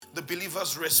The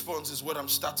believer's response is what I'm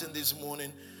starting this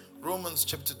morning. Romans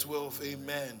chapter 12.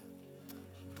 Amen.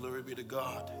 Glory be to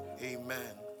God.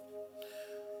 Amen.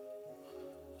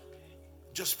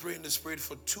 Just pray in the Spirit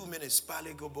for 2 minutes.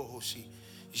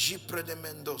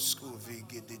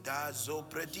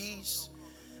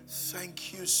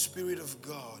 Thank you, Spirit of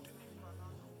God.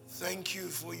 Thank you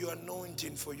for your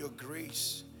anointing, for your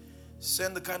grace.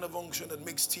 Send the kind of unction that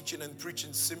makes teaching and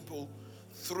preaching simple.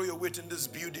 Throw your weight in this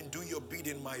building. Do your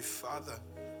bidding, my Father.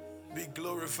 Be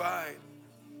glorified.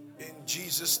 In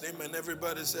Jesus' name. And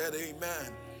everybody said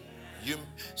amen. You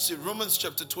see Romans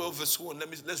chapter 12 verse 1.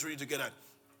 Let's read it together.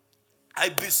 I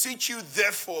beseech you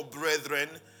therefore, brethren.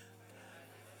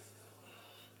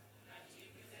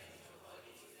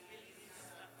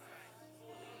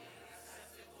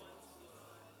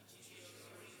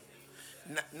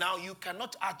 Now you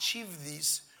cannot achieve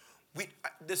this.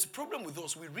 There's a problem with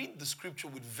us. We read the scripture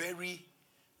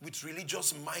with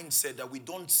religious mindset that we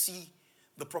don't see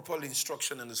the proper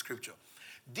instruction in the scripture.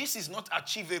 This is not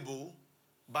achievable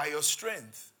by your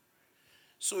strength.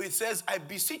 So it says, I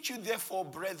beseech you therefore,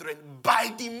 brethren,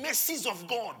 by the mercies of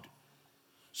God.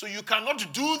 So you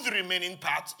cannot do the remaining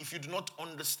part if you do not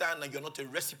understand that you're not a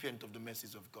recipient of the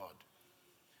mercies of God.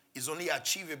 It's only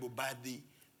achievable by the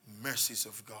mercies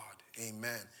of God.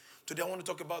 Amen. Today I want to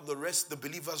talk about the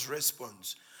believer's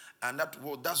response. And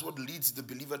that's what leads the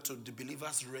believer to the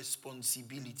believer's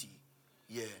responsibility.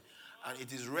 Yeah. And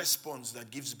it is response that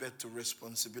gives birth to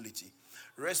responsibility.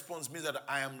 Response means that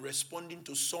I am responding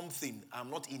to something. I'm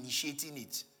not initiating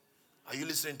it. Are you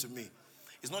listening to me?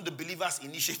 It's not the believer's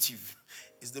initiative.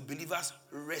 It's the believer's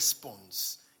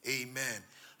response. Amen.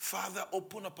 Father,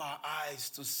 open up our eyes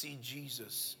to see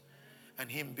Jesus and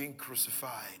him being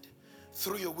crucified.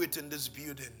 Throw your weight in this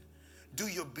building. Do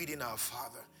your bidding, our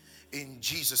Father. In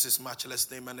Jesus' matchless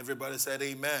name. And everybody said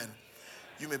amen.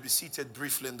 You may be seated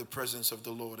briefly in the presence of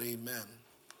the Lord. Amen.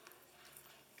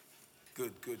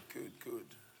 Good.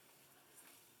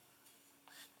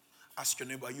 Ask your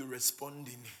neighbor, are you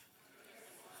responding?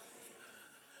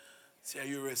 Say, are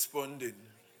you responding?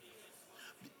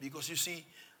 Because you see,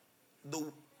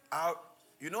 I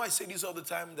say this all the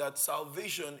time, that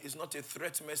salvation is not a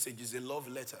threat message, it's a love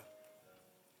letter.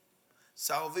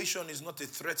 Salvation is not a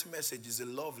threat message, it's a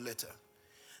love letter.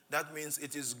 That means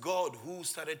it is God who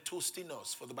started toasting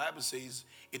us. For the Bible says,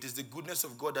 it is the goodness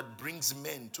of God that brings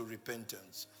men to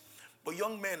repentance. But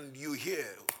young men, you hear,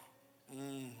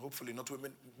 hopefully not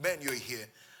women, men, you're here.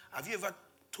 Have you ever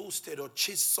toasted or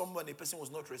chased someone, a person was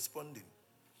not responding?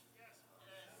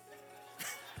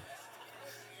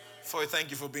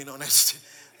 Thank you for being honest.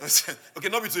 Okay,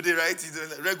 not be today, right?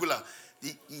 It's regular.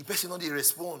 The person not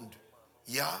respond.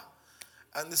 Yeah?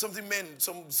 And there's something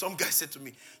some guy said to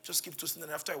me, just keep toasting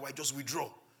and after a while, just withdraw.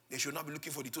 They should not be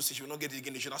looking for the toast. They should not get it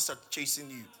again. They should not start chasing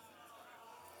you.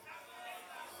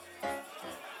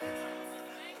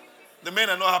 The men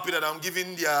are not happy that I'm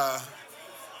giving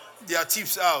their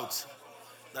tips out.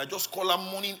 I just call them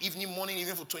morning, evening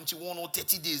for 21 or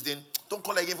 30 days. Then don't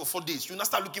call again for 4 days. You'll not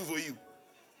start looking for you.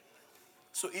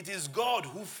 So it is God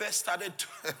who first started to...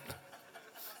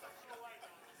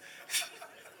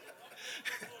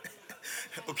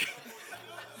 Okay.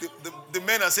 The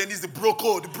men are saying this is the bro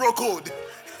code.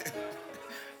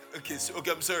 Okay,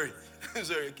 I'm sorry. I'm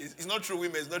sorry. Okay. It's not true,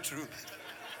 women. It's not true.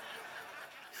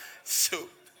 So,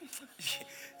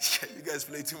 you guys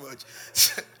play too much.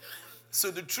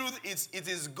 So the truth is, it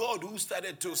is God who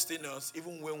started toasting us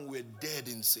even when we're dead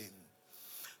in sin.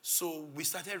 So we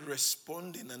started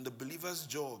responding, and the believer's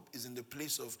job is in the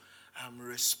place of, I'm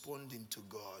responding to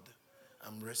God.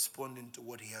 I'm responding to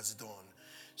what he has done.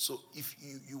 So if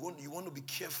you want to be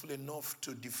careful enough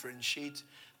to differentiate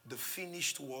the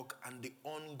finished work and the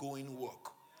ongoing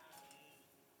work.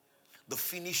 The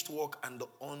finished work and the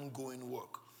ongoing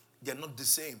work. They're not the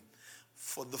same.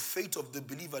 For the faith of the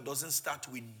believer doesn't start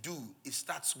with do. It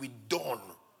starts with done.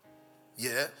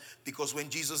 Yeah? Because when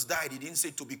Jesus died, he didn't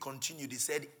say to be continued. He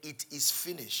said, it is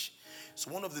finished.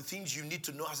 So one of the things you need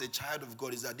to know as a child of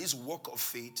God is that this work of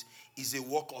faith is a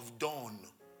work of done.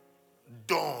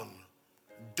 Done.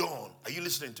 Are you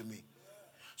listening to me?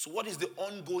 So what is the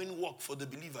ongoing work for the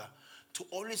believer? To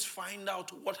always find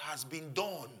out what has been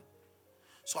done.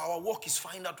 So our work is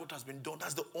find out what has been done.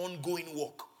 That's the ongoing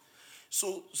work.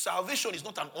 So salvation is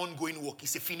not an ongoing work.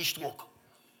 It's a finished work.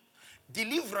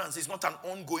 Deliverance is not an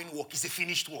ongoing work. It's a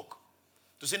finished work.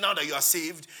 To say now that you are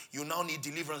saved, you now need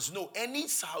deliverance. No, any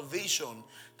salvation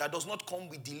that does not come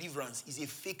with deliverance is a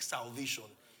fake salvation.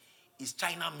 It's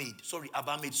China made. Sorry,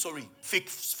 Abba made. Sorry, fake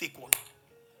one.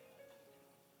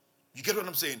 You get what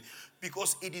I'm saying?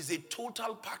 Because it is a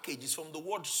total package. It's from the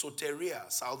word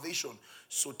soteria, salvation.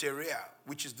 Soteria,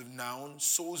 which is the noun.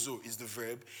 Sozo is the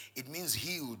verb. It means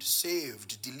healed,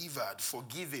 saved, delivered,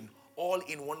 forgiven, all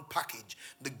in one package.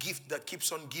 The gift that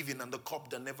keeps on giving and the cup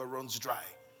that never runs dry.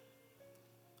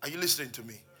 Are you listening to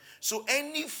me? So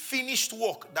any finished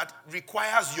work that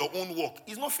requires your own work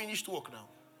is not finished work now.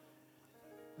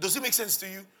 Does it make sense to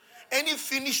you? Any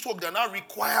finished work that now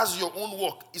requires your own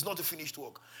work is not a finished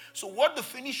work. So what the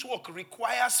finished work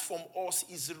requires from us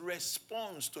is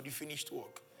response to the finished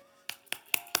work.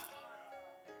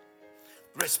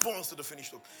 Response to the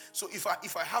finished work. So if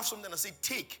I have something and I say,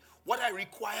 take, what I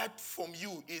required from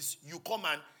you is you come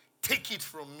and take it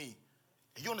from me.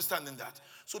 Are you understanding that?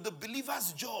 So the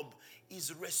believer's job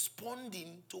is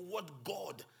responding to what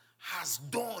God has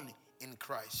done in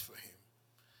Christ for him.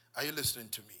 Are you listening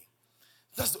to me?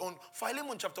 That's on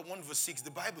Philemon chapter 1 verse 6.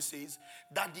 The Bible says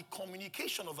that the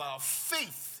communication of our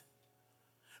faith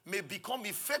may become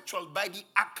effectual by the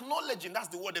acknowledging, that's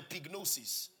the word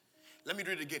epignosis. Let me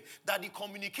read it again. That the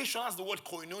communication, that's the word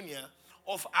koinonia,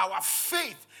 of our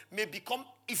faith may become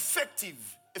effectual,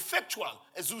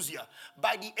 exousia,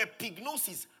 by the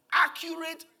epignosis,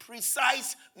 accurate,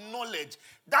 precise knowledge.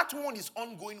 That one is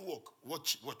ongoing work.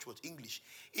 Watch, English.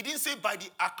 It didn't say by the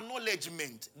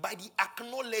acknowledgement, by the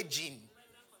acknowledging.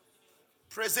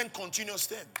 Present continuous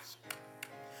tense.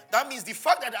 That means the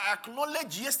fact that I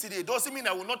acknowledged yesterday doesn't mean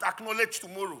I will not acknowledge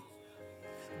tomorrow.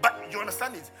 But you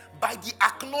understand it? By the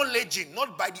acknowledging,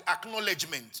 not by the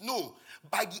acknowledgement. No.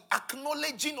 By the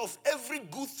acknowledging of every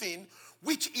good thing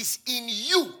which is in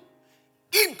you,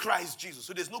 in Christ Jesus.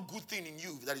 So there's no good thing in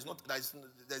you that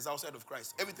is outside of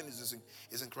Christ. Everything is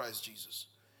in Christ Jesus.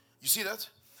 You see that?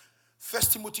 1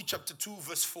 Timothy chapter 2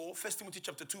 verse 4. 1 Timothy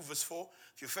chapter 2 verse 4.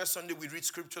 If your first Sunday we read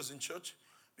scriptures in church,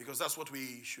 because that's what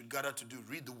we should gather to do.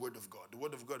 Read the word of God. The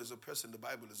word of God is a person. The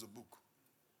Bible is a book.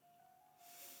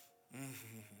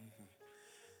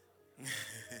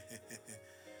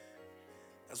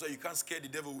 That's why you can't scare the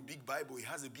devil with big Bible. He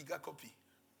has a bigger copy.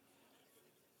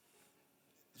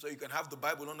 So you can have the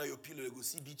Bible under your pillow. They go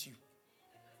see beat you.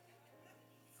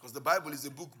 Because the Bible is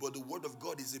a book, but the word of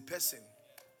God is a person.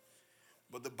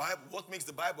 But the Bible, what makes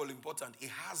the Bible important? It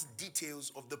has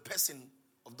details of the person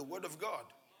of the word of God.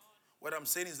 What I'm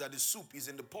saying is that the soup is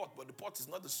in the pot, but the pot is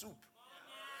not the soup.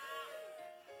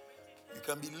 You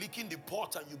can be licking the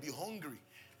pot and you'll be hungry.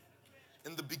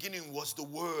 In the beginning was the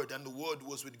Word, and the Word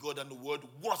was with God, and the Word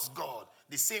was God.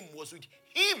 The same was with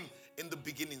Him in the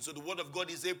beginning. So the Word of God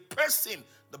is a person.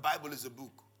 The Bible is a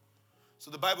book.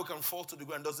 So the Bible can fall to the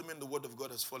ground. Doesn't mean the Word of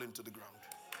God has fallen to the ground.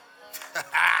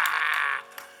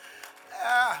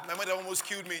 My mother almost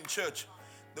killed me in church.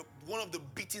 One of the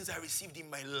beatings I received in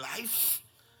my life,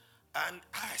 and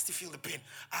I still feel the pain.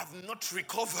 I have not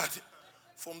recovered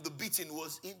from the beating.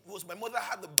 Was my mother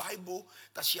had the Bible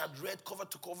that she had read cover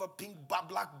to cover, pink,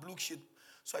 black, blue shit.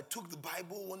 So I took the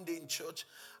Bible one day in church,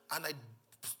 and I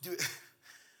do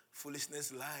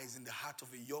foolishness lies in the heart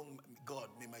of a young God.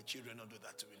 May my children not do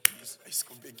that to me, please. I just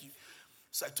beg you.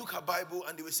 So I took her Bible,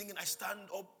 and they were singing, "I stand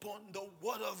upon the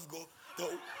word of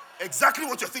God." Exactly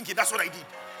what you're thinking. That's what I did.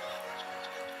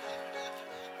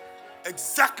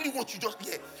 Exactly what you just,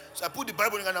 yeah. So I put the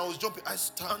Bible in and I was jumping. I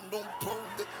stand upon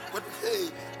the, but hey,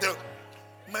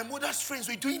 my mother's friends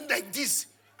were doing like this.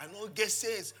 I know guess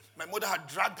says my mother had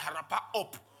dragged her rapper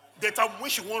up. That time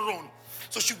when she won't run.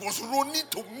 So she was running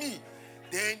to me.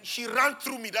 Then she ran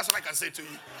through me. That's what I can say to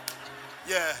you.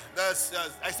 Yeah, that's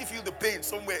I still feel the pain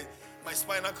somewhere. My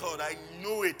spinal cord, I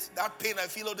know it. That pain I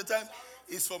feel all the time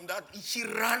is from that. She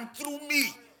ran through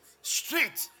me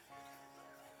straight.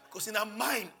 Because in her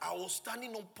mind, I was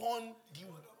standing upon the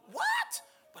what?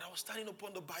 But I was standing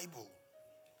upon the Bible.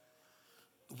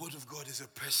 The word of God is a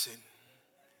person.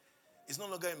 It's no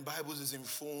longer in Bibles, it's in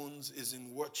phones, it's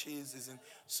in watches, it's in.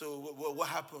 So what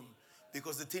happened?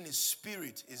 Because the thing is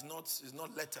spirit, is not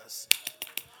letters.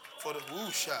 For the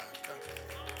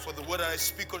word I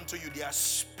speak unto you, they are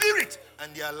spirit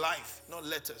and they are life, not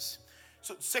letters.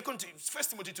 So 1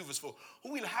 Timothy 2 verse 4.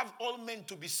 Who will have all men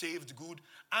to be saved, good,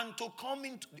 and to come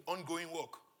into the ongoing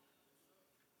work.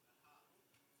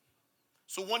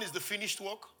 So one is the finished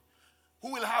work.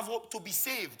 Who will have hope to be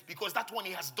saved, because that one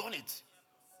he has done it.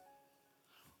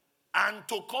 And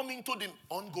to come into the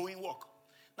ongoing work.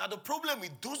 Now the problem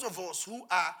with those of us who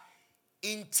are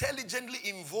intelligently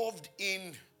involved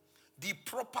in the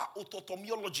proper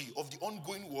autotomiology of the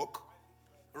ongoing work,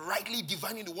 rightly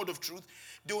divining the word of truth,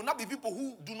 there will not be people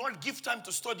who do not give time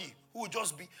to study, who will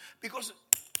just be, because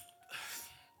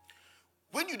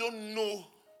when you don't know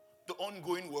the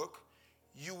ongoing work,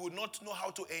 you will not know how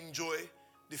to enjoy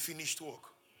the finished work.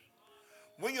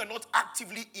 when you're not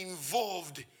actively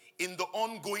involved in the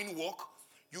ongoing work,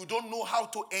 you don't know how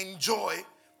to enjoy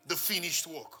the finished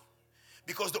work.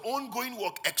 Because the ongoing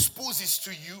work exposes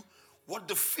to you what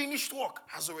the finished work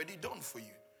has already done for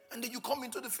you. And then you come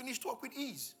into the finished work with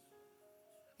ease.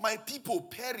 My people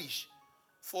perish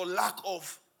for lack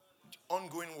of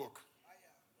ongoing work.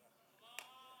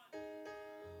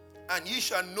 And ye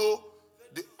shall know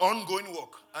the ongoing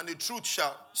work, and the truth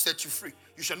shall set you free.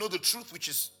 You shall know the truth, which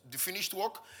is the finished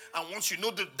work. And once you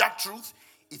know that truth,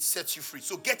 it sets you free.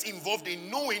 So get involved in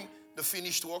knowing the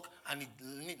finished work, and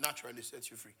it naturally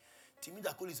sets you free. Timi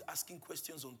Dakol is asking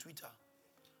questions on Twitter.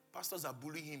 Pastors are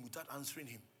bullying him without answering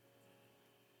him.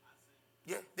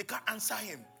 Yeah, they can't answer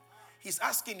him. He's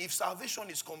asking, if salvation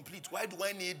is complete, why do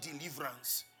I need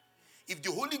deliverance? If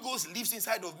the Holy Ghost lives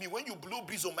inside of me, when you blow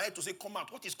breeze on my head to say, come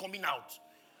out, what is coming out?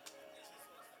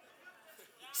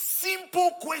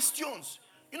 Simple questions.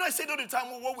 You know, I said all the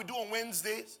time what we do on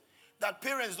Wednesdays, that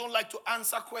parents don't like to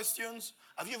answer questions.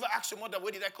 Have you ever asked your mother,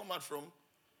 where did I come out from?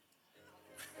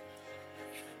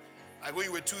 Like when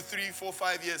you were 2, 3, 4,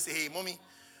 5 years, say, hey, mommy,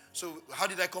 so how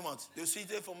did I come out? They'll say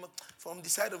there from the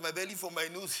side of my belly, from my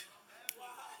nose.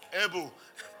 Elbow.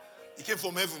 He came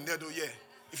from heaven. There, though, yeah.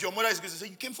 If your mother is going to say,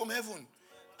 you came from heaven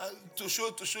to show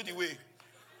the way.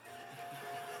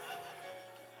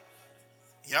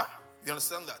 Yeah? You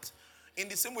understand that? In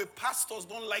the same way, pastors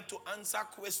don't like to answer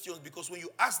questions, because when you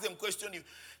ask them questions,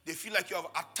 they feel like you have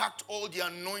attacked all the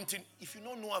anointing. If you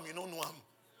don't know them, you don't know them.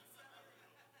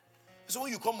 So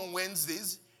when you come on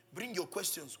Wednesdays, bring your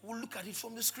questions. We'll look at it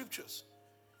from the scriptures.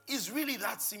 It's really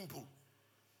that simple.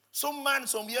 Some man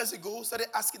some years ago started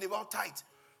asking about tithe.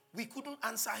 We couldn't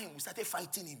answer him. We started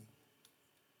fighting him.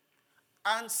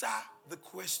 Answer the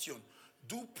question.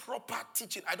 Do proper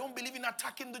teaching. I don't believe in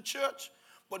attacking the church.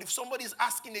 But if somebody is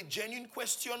asking a genuine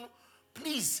question,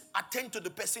 please attend to the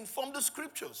person from the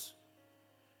scriptures.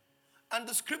 And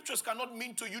the scriptures cannot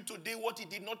mean to you today what it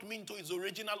did not mean to its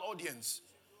original audience.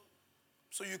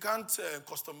 So you can't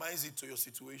customize it to your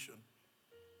situation.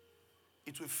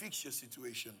 It will fix your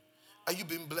situation. Are you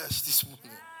being blessed this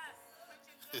morning?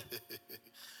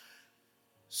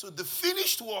 So the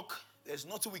finished work, there's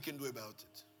nothing we can do about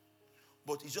it.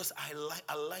 But it's just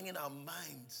aligning our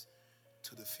minds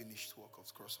to the finished work of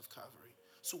the cross of Calvary.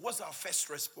 So what's our first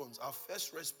response? Our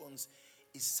first response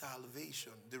is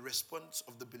salvation, the response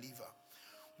of the believer.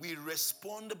 We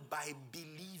respond by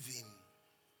believing.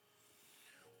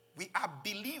 We are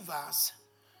believers,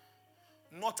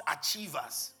 not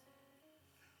achievers.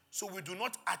 So we do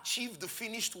not achieve the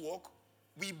finished work.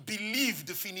 We believe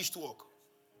the finished work.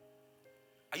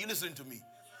 Are you listening to me?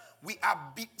 We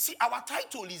are, see, our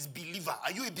title is believer.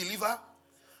 Are you a believer?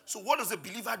 So what does a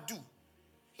believer do?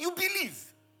 You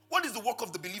believe. What is the work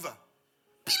of the believer?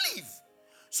 Believe.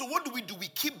 So what do? We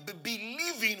keep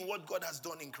believing what God has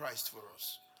done in Christ for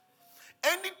us.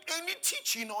 Any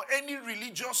teaching or any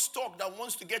religious talk that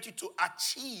wants to get you to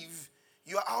achieve,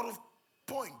 you are out of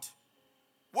point.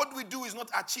 What we do is not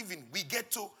achieving. We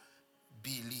get to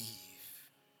believe.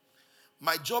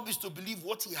 My job is to believe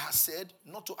what he has said,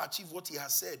 not to achieve what he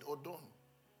has said or done.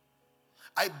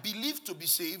 I believe to be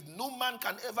saved. No man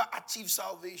can ever achieve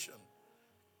salvation.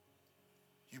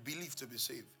 You believe to be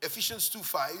saved. Ephesians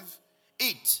 2:5,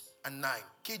 8 and 9.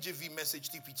 KJV Message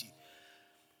TPT.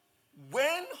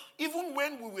 Even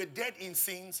when we were dead in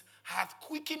sins, hath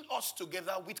quickened us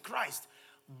together with Christ.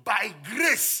 By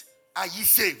grace are ye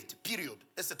saved. Period.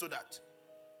 Let's settle that.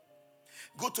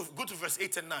 Go to verse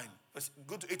 8 and 9.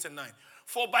 Go to 8 and 9.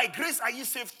 For by grace are ye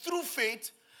saved through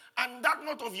faith, and that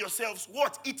not of yourselves.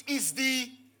 What? It is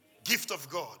the gift of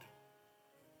God.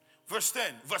 Verse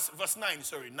 9.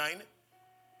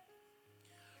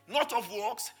 Not of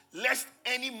works, lest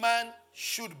any man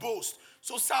should boast.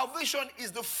 So salvation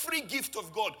is the free gift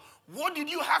of God. What did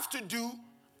you have to do?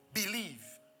 Believe.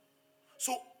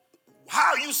 So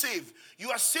how are you saved? You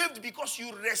are saved because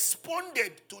you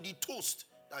responded to the toast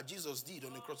that Jesus did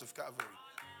on the cross of Calvary.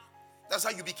 That's how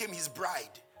you became his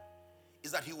bride.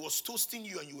 Is that he was toasting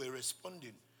you and you were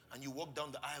responding. And you walked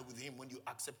down the aisle with him when you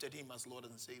accepted him as Lord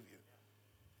and Savior.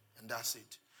 And that's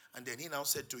it. And then he now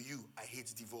said to you, I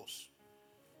hate divorce.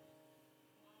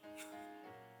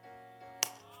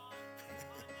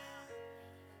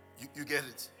 You get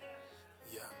it?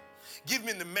 Yeah. Give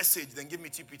me the Message, then give me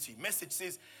TPT. Message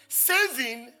says,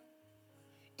 saving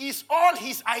is all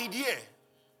his idea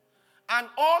and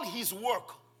all his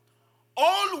work.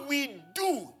 All we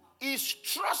do is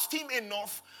trust him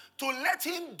enough to let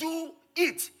him do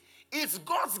it. It's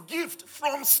God's gift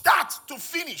from start to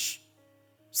finish.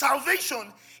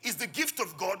 Salvation is the gift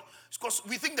of God, because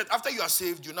we think that after you are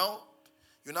saved,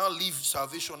 You now leave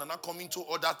salvation and now come into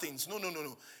other things. No.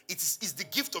 It's the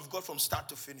gift of God from start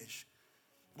to finish.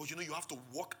 But you have to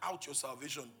work out your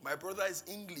salvation. My brother is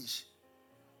English.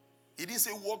 He didn't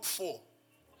say work for.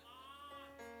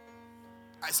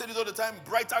 I said it all the time.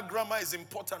 Brighter grammar is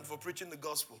important for preaching the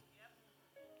gospel.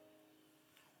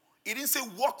 He didn't say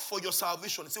work for your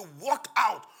salvation. He said work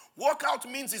out. Work out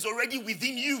means it's already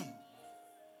within you.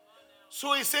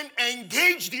 So he's saying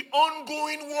engage the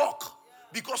ongoing work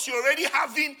because you're already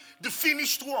having the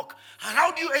finished work. And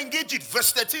how do you engage it?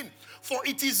 Verse 13. For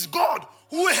it is God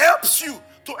who helps you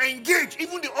to engage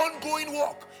even the ongoing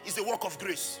work. Is the work of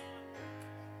grace.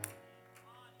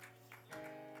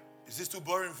 Is this too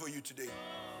boring for you today?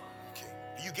 Okay.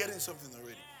 Are you getting something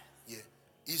already? Yeah.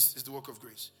 It's the work of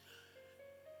grace.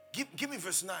 Give me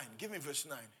verse 9. Give me verse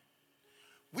 9.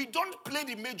 We don't play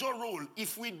the major role.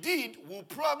 If we did, we'll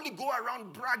probably go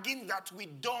around bragging that we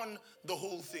done the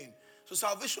whole thing. So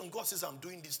salvation, God says, I'm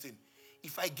doing this thing.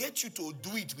 If I get you to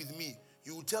do it with me,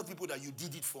 you will tell people that you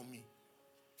did it for me.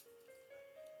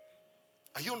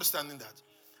 Are you understanding that?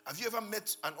 Have you ever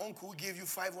met an uncle who gave you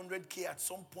 500K at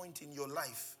some point in your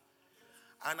life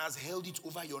and has held it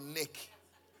over your neck?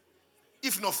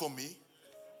 If not for me,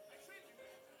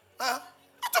 I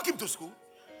took him to school.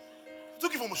 I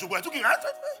took him from Oshogo.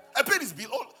 I paid his bill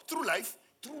all through life.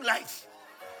 Through life.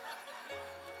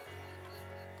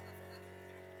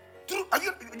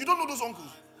 You don't know those uncles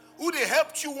who they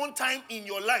helped you one time in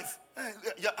your life.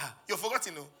 You're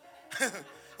forgotten, no?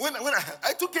 when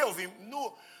I took care of him,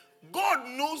 no. God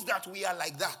knows that we are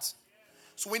like that.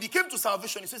 So when he came to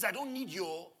salvation, he says, I don't need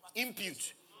your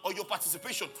input or your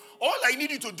participation. All I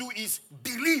need you to do is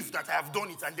believe that I have done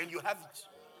it, and then you have it.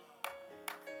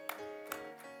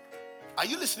 Are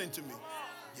you listening to me?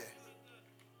 Yeah.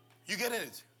 You getting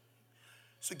it?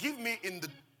 So give me in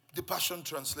the Passion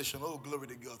Translation. Oh, glory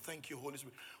to God. Thank you, Holy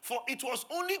Spirit. For it was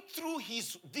only through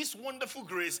this wonderful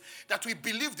grace that we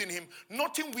believed in him.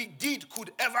 Nothing we did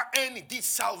could ever earn this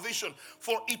salvation.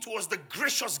 For it was the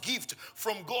gracious gift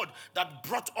from God that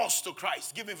brought us to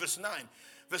Christ. Give me verse 9.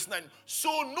 Verse 9. So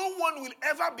no one will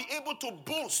ever be able to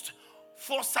boast.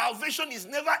 For salvation is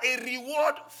never a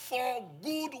reward for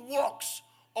good works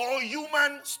or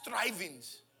human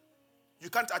strivings. You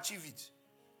can't achieve it.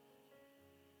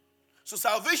 So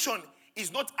salvation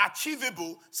is not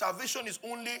achievable. Salvation is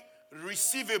only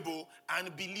receivable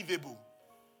and believable.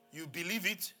 You believe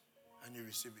it and you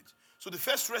receive it. So the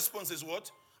first response is what?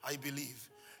 I believe.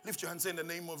 Lift your hands in the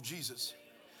name of Jesus.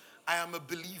 I am a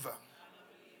believer.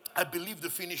 I believe the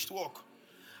finished work.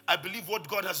 I believe what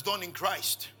God has done in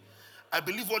Christ. I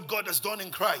believe what God has done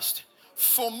in Christ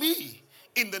for me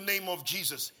in the name of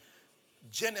Jesus.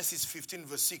 Genesis 15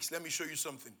 verse 6. Let me show you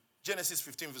something. Genesis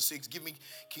 15 verse 6. Give me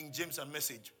King James and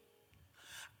Message.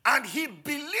 And he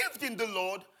believed in the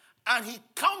Lord, and he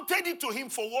counted it to him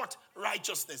for what?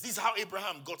 Righteousness. This is how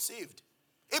Abraham got saved.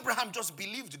 Abraham just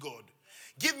believed God.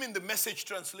 Give me the Message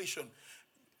translation.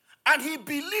 And he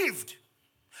believed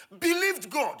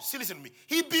God. See, listen to me.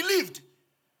 He believed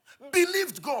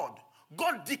God.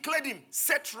 God declared him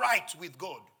set right with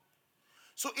God.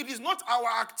 So it is not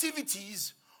our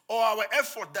activities or our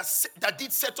effort that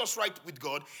did set us right with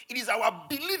God. It is our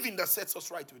believing that sets us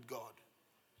right with God.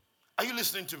 Are you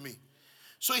listening to me?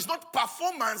 So it's not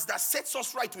performance that sets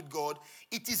us right with God.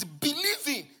 It is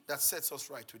believing that sets us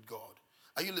right with God.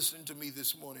 Are you listening to me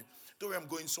this morning? Don't worry, I'm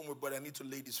going somewhere, but I need to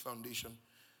lay this foundation.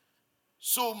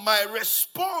 So my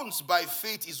response by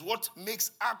faith is what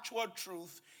makes actual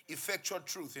truth, effectual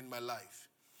truth in my life.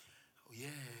 Oh, yes.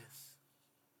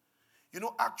 You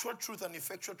know, actual truth and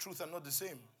effectual truth are not the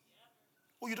same.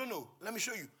 Oh, you don't know? Let me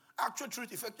show you. Actual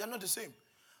truth, effect, they are not the same.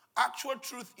 Actual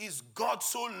truth is God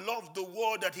so loved the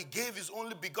world that he gave his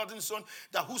only begotten son,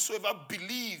 that whosoever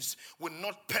believes will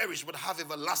not perish but have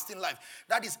everlasting life.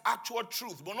 That is actual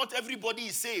truth. But not everybody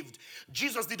is saved.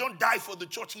 Jesus did not die for the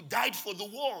church. He died for the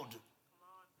world.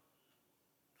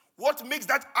 What makes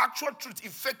that actual truth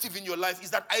effective in your life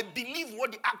is that I believe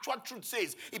what the actual truth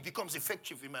says. It becomes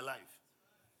effective in my life.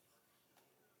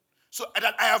 So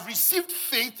that I have received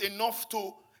faith enough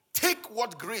to take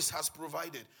what grace has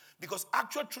provided. Because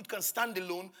actual truth can stand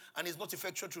alone and is not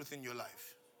effectual truth in your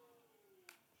life.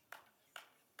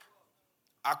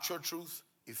 Actual truth,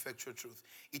 effectual truth.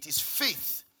 It is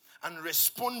faith and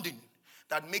responding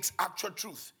that makes actual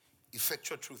truth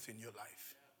effectual truth in your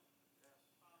life.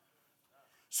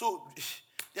 So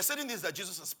there are certain things that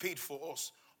Jesus has paid for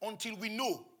us until we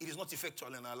know it is not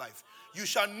effectual in our life. You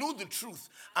shall know the truth,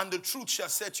 and the truth shall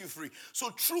set you free. So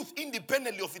truth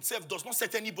independently of itself does not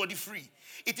set anybody free.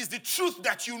 It is the truth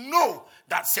that you know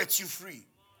that sets you free.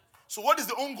 So what is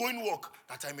the ongoing work?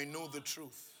 That I may know the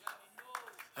truth.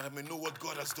 and I may know what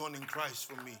God has done in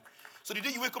Christ for me. So the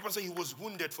day you wake up and say, he was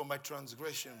wounded for my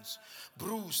transgressions,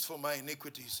 bruised for my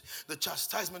iniquities. The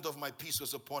chastisement of my peace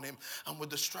was upon him, and with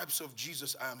the stripes of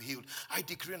Jesus I am healed. I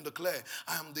decree and declare,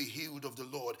 I am the healed of the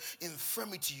Lord.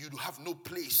 Infirmity, you have no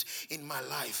place in my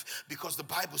life, because the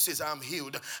Bible says I am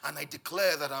healed, and I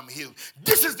declare that I'm healed.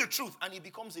 This is the truth, and it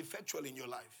becomes effectual in your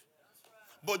life.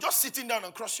 But just sitting down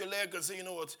and cross your leg and say, you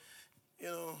know what,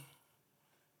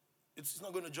 it's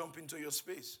not going to jump into your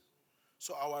space.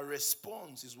 So our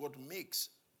response is what makes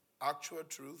actual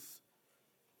truth,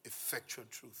 effectual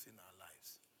truth in our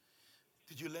lives.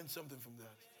 Did you learn something from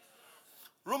that?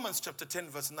 Romans chapter 10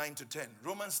 verse 9 to 10.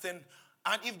 Romans 10,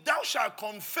 and if thou shalt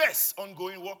confess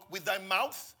ongoing work with thy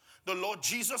mouth the Lord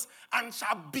Jesus, and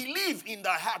shalt believe in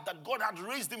thy heart that God hath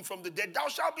raised him from the dead, thou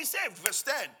shalt be saved. Verse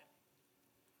 10.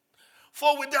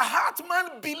 For with the heart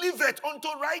man believeth unto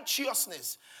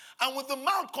righteousness, and with the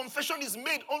mouth confession is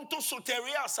made unto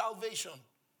soteria, salvation.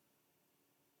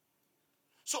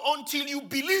 So until you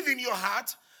believe in your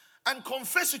heart and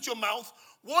confess with your mouth,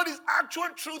 what is actual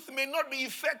truth may not be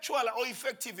effectual or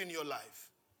effective in your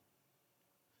life.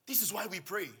 This is why we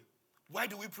pray. Why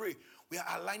do we pray? We are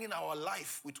aligning our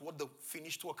life with what the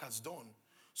finished work has done.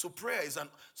 So prayer is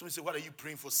somebody say, what are you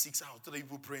praying for 6 hours? What are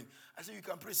people praying? I say, you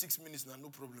can pray 6 minutes now, no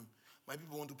problem. My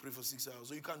people want to pray for 6 hours.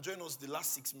 So you can join us the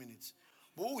last 6 minutes.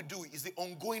 But what we do is the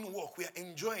ongoing work. We are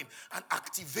enjoying and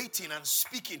activating and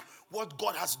speaking what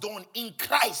God has done in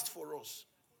Christ for us.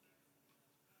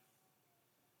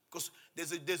 Because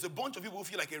there's a bunch of people who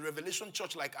feel like a revelation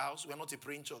church like ours. We are not a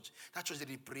praying church. That church that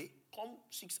they pray, come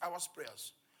 6 hours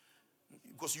prayers.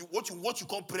 Because what you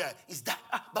call prayer is that,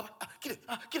 kill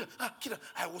it.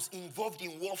 I was involved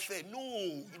in warfare. No,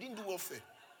 you didn't do warfare.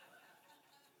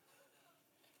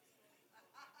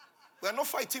 We are not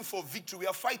fighting for victory. We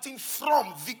are fighting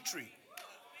from victory.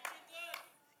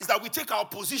 It's that we take our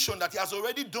position that he has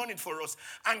already done it for us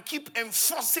and keep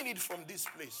enforcing it from this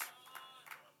place.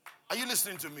 Are you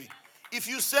listening to me? If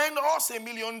you send us $1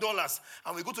 million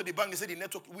and we go to the bank, they say the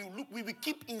network, we will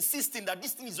keep insisting that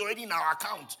this thing is already in our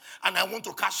account and I want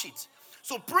to cash it.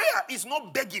 So prayer is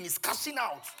not begging, it's cashing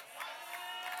out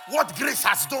what grace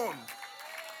has done.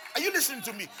 Are you listening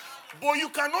to me? But you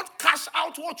cannot cash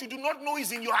out what you do not know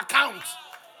is in your account.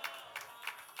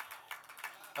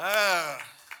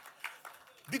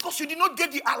 Because you did not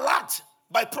get the alert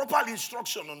by proper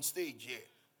instruction on stage here.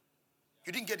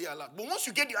 You didn't get the alert. But once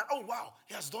you get the alert, oh wow,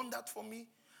 he has done that for me.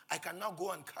 I can now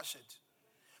go and cash it.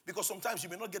 Because sometimes you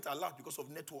may not get alert because of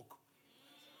network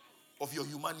of your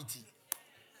humanity.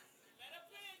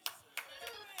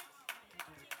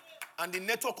 And the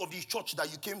network of the church that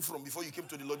you came from before you came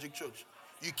to the Logic Church.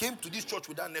 You came to this church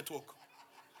with that network.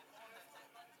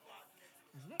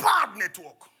 Bad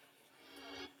network.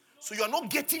 So you are not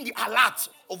getting the alert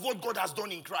of what God has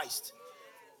done in Christ.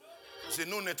 Say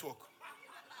no network.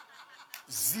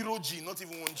 0G, not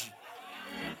even 1G.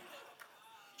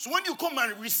 So when you come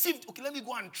and receive, okay, let me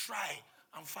go and try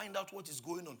and find out what is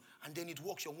going on. And then it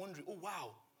works. You're wondering, oh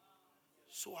wow.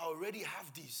 So I already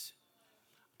have this.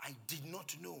 I did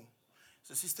not know. It's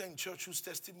a sister in church whose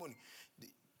testimony, the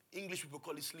English people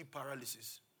call it sleep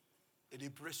paralysis. They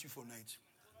press you for night.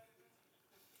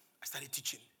 I started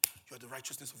teaching. You are the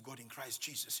righteousness of God in Christ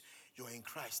Jesus. You are in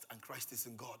Christ and Christ is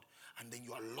in God. And then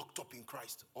you are locked up in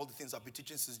Christ. All the things I've been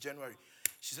teaching since January.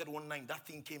 She said one night that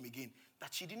thing came again.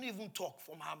 That she didn't even talk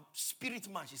from her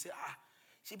spirit man. She said,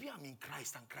 I'm in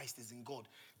Christ and Christ is in God.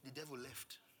 The devil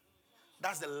left.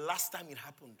 That's the last time it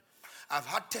happened. I've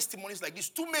had testimonies like this.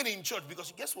 Too many in church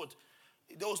because guess what?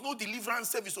 There was no deliverance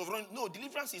service. No,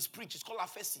 deliverance is preached. It's called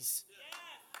aphesis.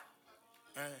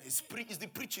 It's the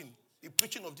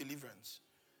preaching of deliverance.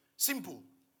 Simple.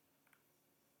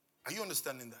 Are you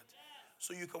understanding that?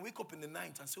 So you can wake up in the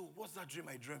night and say, oh, what's that dream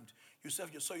I dreamed? You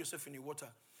saw yourself in the water.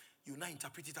 You now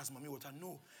interpret it as mommy water.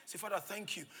 No. Say, Father,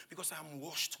 thank you because I am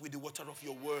washed with the water of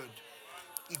your word.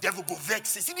 The devil go vex.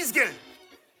 See this girl?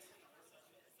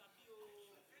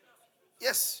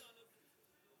 Yes.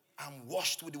 I'm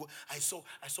washed with the word. I saw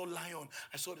lion.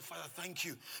 I saw the Father, thank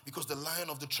you because the Lion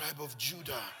of the tribe of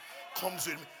Judah comes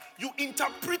with me. You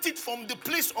interpret it from the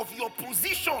place of your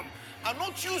position and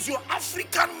not use your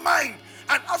African mind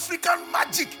and African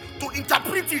magic to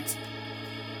interpret it.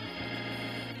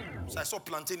 So I saw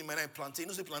plantain in my night. Plantain.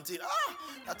 You say plantain.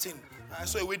 That thing. I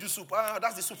saw a wedu soup.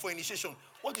 That's the soup for initiation.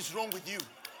 What is wrong with you?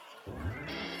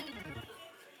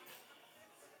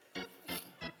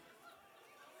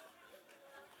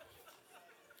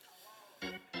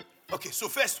 Okay, so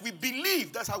first, we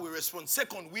believe. That's how we respond.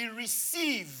 Second, we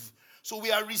receive. So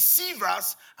we are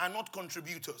receivers and not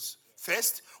contributors.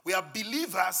 First, we are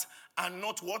believers and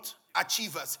not what?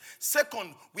 achievers.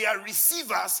 Second, we are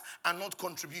receivers and not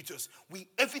contributors.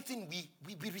 Everything we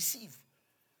receive.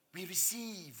 We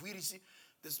receive.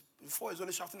 Before is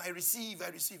always shouting, I receive.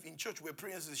 In church, we're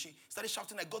praying. She started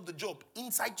shouting, I got the job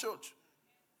inside church.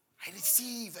 I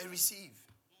receive.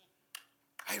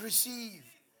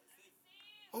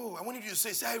 Oh, I wanted you to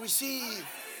say, I receive.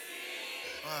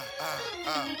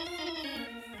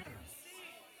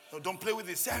 No, don't play with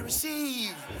it. Say, I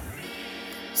receive.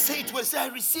 Say it well. Say, I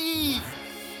receive.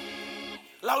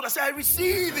 Louder, say, I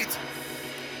receive it.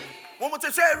 One more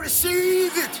time, say, I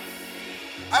receive it.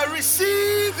 I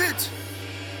receive it.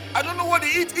 I don't know what the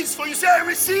it is for you. Say, I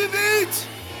receive it.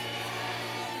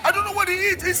 I don't know what the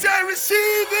it is. Say, I receive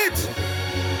it.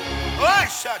 Oh,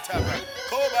 shut up.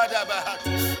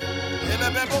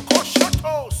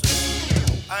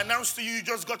 I announce to you, you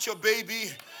just got your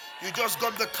baby. You just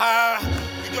got the car.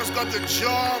 You just got the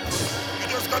job. You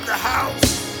just got the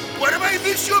house. Whatever it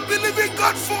is you're believing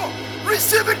God for,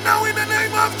 receive it now in the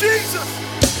name of Jesus.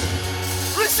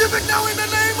 Receive it now in the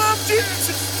name of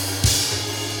Jesus.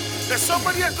 There's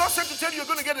somebody here, God said to tell you you're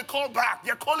going to get a call back.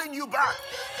 They're calling you back.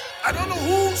 I don't know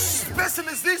whose person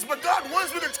is this, but God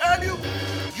wants me to tell you,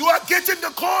 you are getting the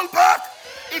call back.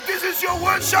 If this is your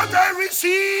word, shout, I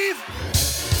receive.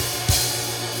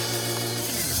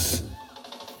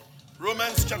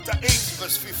 Romans chapter 8,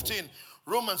 verse 15.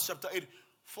 Romans chapter 8.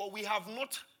 For we have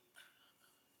not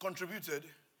contributed.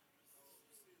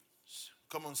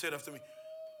 Come on, say it after me.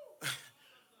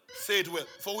 Say it well.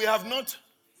 For we have not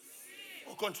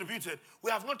contributed.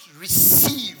 We have not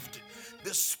received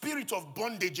the spirit of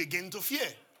bondage again to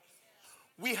fear.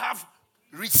 We have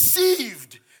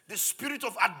received the spirit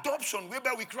of adoption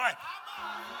whereby we cry.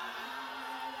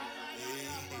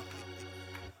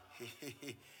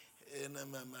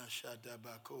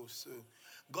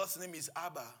 God's name is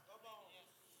Abba.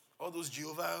 All those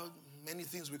Jehovah, many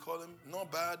things we call him, not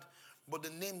bad, but the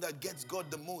name that gets God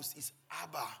the most is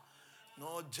Abba.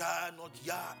 Not Jah, not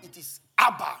Yah. It is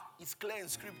Abba. It's clear in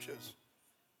scriptures.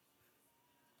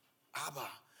 Abba.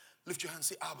 Lift your hand and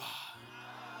say Abba.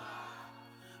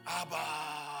 Abba.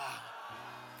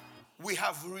 We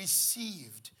have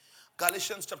received.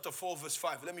 Galatians chapter 4 verse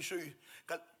 5. Let me show you.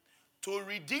 To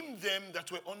redeem them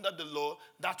that were under the law,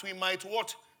 that we might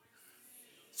what?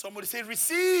 Somebody say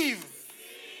receive.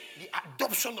 The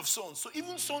adoption of sons. So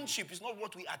even sonship is not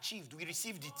what we achieved. We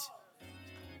received it.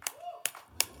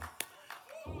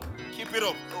 Keep it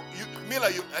up. Mila,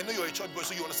 I know you're a church boy,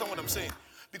 so you understand what I'm saying.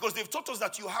 Because they've taught us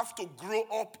that you have to grow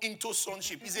up into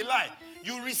sonship. It's a lie.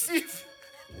 You receive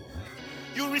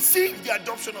the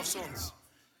adoption of sons.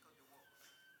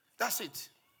 That's it.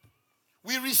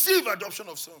 We receive adoption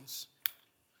of sons.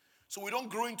 So we don't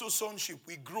grow into sonship.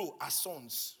 We grow as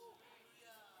sons.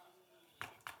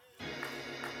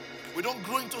 We don't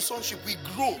grow into sonship. We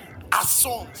grow as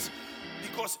sons.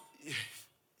 Because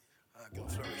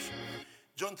Flourish.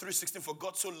 John 3:16, for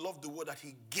God so loved the world that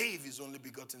he gave his only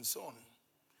begotten son.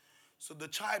 So the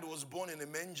child was born in a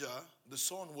manger. The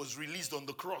son was released on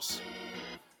the cross.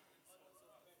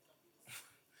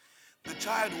 The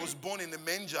child was born in a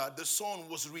manger. The son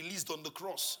was released on the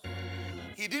cross.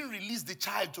 He didn't release the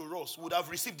child to us. We would have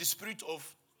received the spirit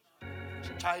of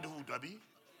childhood, Abi.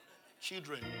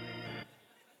 Children.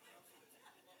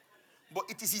 But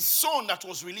it is his son that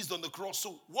was released on the cross.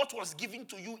 So what was given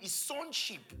to you is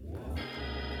sonship.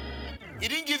 He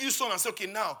didn't give you son and say, okay,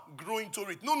 now grow into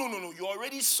it. No. You're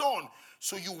already son.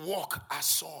 So you walk as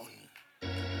son.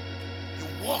 You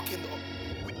walk in the...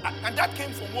 And that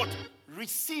came from what?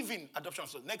 Receiving adoption.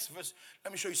 So next verse,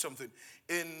 let me show you something.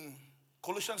 In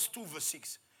Colossians 2 verse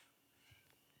 6.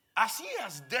 As he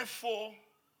has therefore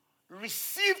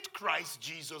received Christ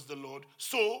Jesus the Lord,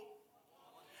 so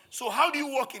how do you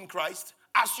walk in Christ?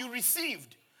 As you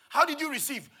received. How did you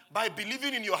receive? By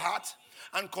believing in your heart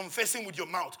and confessing with your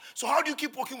mouth. So how do you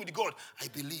keep walking with God? I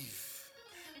believe.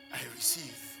 I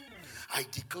receive. I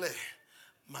declare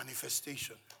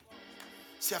manifestation.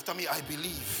 Say after me, I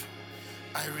believe.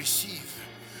 I receive.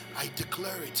 I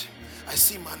declare it. I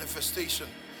see manifestation.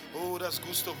 Oh, that's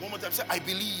good stuff. One more time. Say, I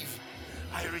believe.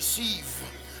 I receive.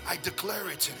 I declare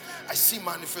it. I see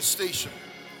manifestation.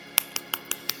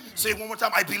 Say it one more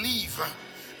time. I believe.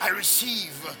 I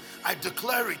receive. I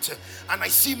declare it. And I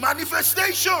see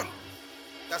manifestation.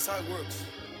 That's how it works.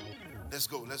 Let's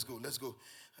go.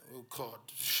 Oh, God.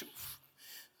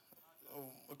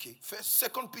 Oh, okay. First,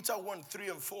 2 Peter 1, 3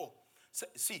 and 4.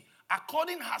 See,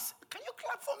 according has... Can you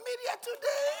clap for media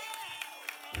today?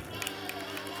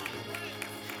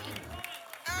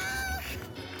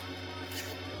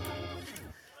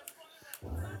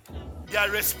 They are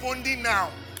responding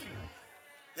now.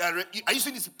 Are you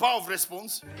seeing this power of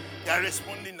response? They are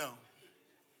responding now.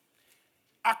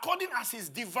 According as his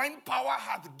divine power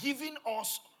hath given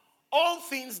us all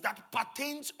things that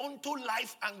pertains unto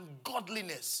life and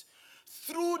godliness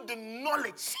through the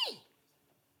knowledge. See,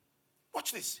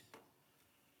 watch this.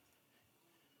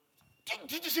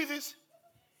 Did you see this?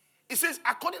 It says,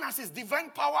 according as his divine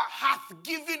power hath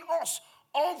given us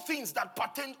all things that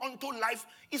pertain unto life.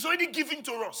 Is already given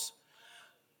to us.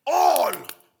 All.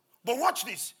 But watch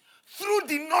this. Through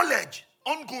the knowledge,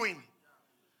 ongoing.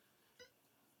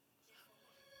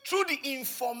 Through the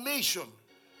information.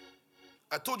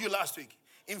 I told you last week.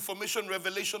 Information,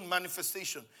 revelation,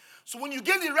 manifestation. So when you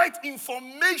get the right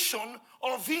information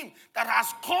of him that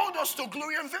has called us to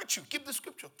glory and virtue, keep the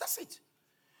scripture. That's it.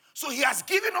 So he has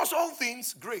given us all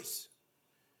things, grace.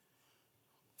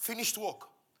 Finished work.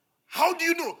 How do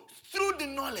you know? Through the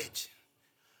knowledge.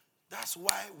 That's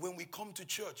why when we come to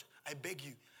church, I beg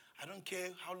you, I don't care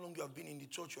how long you have been in the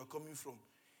church you are coming from.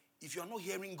 If you are not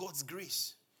hearing God's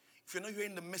grace, if you're not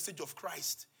hearing the message of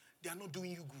Christ, they are not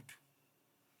doing you good.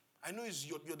 I know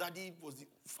your daddy was the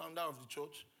founder of the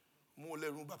church,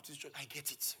 Moleru Baptist Church. I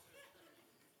get it.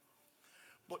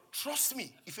 But trust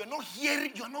me, if you're not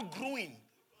hearing, you're not growing.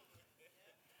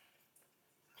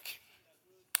 Okay.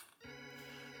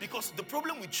 Because the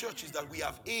problem with church is that we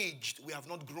have aged, we have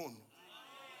not grown.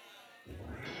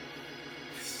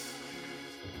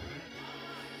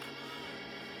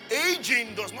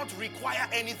 Aging does not require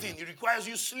anything. It requires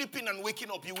you sleeping and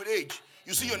waking up. You will age.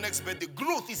 You see your next birthday.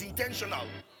 Growth is intentional.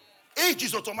 Age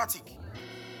is automatic.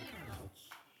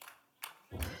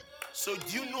 So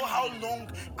do you know how long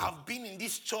I've been in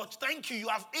this church? Thank you. You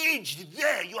have aged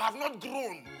there. You have not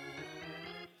grown.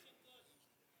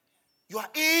 You are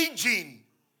aging.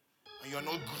 And you are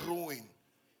not growing.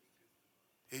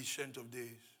 Ancient of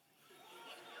days.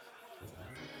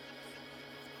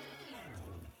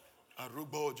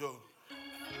 Arugbojo.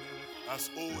 As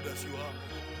old as you are.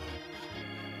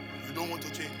 You don't want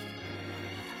to change.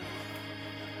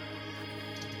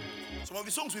 Some of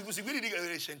the songs we sing, we really get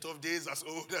ancient of days, as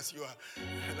old as you are.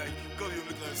 Like, God, you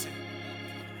look and say,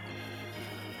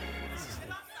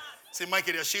 say,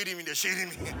 Michael, they're shading me, they're shading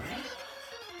me.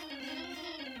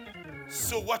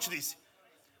 So watch this.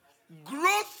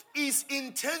 Growth is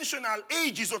intentional.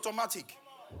 Age is automatic.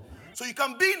 So you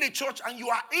can be in a church and you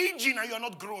are aging and you are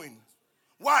not growing.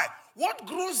 Why? What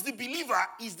grows the believer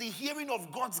is the hearing of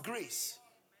God's grace.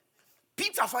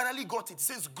 Peter finally got it. It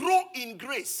says, grow in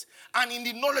grace and in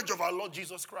the knowledge of our Lord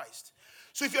Jesus Christ.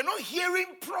 So if you're not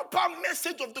hearing proper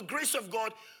message of the grace of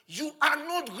God, you are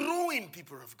not growing,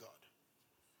 people of God.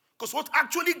 Because what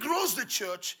actually grows the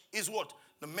church is what?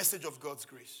 The message of God's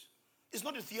grace. It's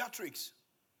not the theatrics.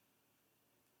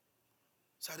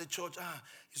 So at the church,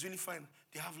 it's really fine.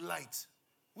 They have lights.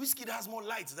 Whiskey has more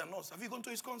lights than us. Have you gone to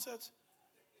his concerts?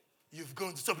 You've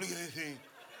gone to stop looking at him.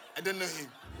 I don't know him.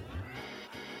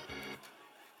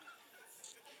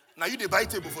 Now you buy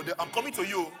table for them. I'm coming to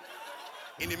you.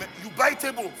 You buy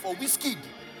table for whiskey.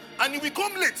 And you will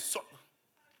come late. So,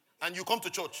 and you come to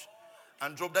church.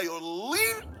 And drop that your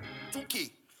little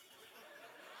 2K.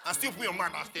 And still put your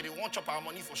man after they won't chop our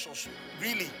money for church.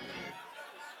 Really?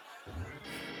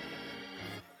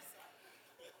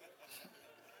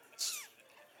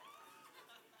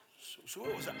 So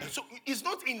what was that? So it's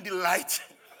not in the light.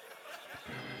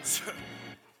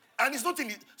 And it's not in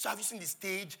the... So have you seen the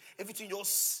stage? Everything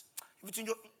yours...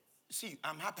 See,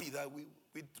 I'm happy that with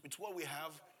what we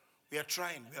have, we are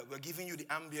trying. We're giving you the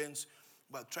ambience.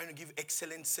 We're trying to give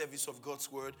excellent service of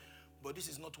God's word. But this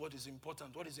is not what is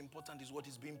important. What is important is what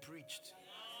is being preached.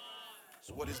 It's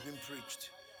what is being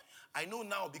preached. I know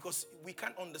now because we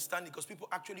can't understand it because people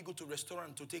actually go to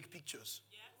restaurants to take pictures.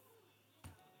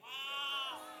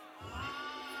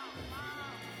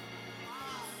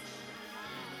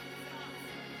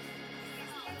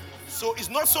 So it's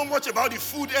not so much about the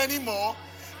food anymore,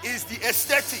 it's the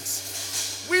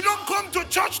aesthetics. We don't come to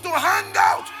church to hang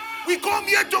out. We come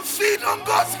here to feed on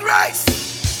God's grace.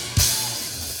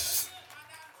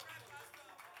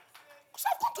 Because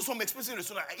I've gone to some expensive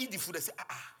restaurant, I eat the food, I say,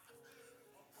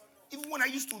 Even when I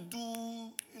used to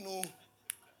do,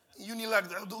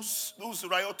 Unilag, those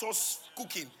riotous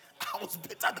cooking, I was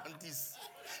better than this.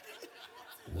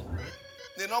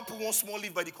 They now put one small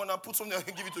leaf by the corner, put something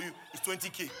and give it to you. It's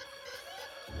 20K.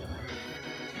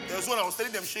 There was one I was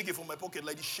telling them shake it from my pocket,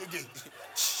 like this shake it.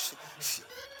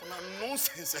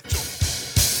 Nonsense,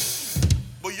 actually.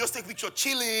 But you just take picture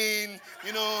chilling,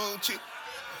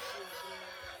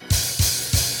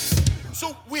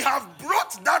 So we have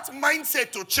brought that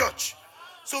mindset to church.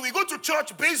 So we go to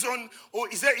church based on,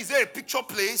 is there a picture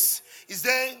place?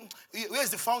 Where's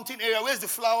the fountain area? Where's the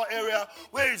flower area?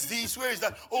 Where is this? Where is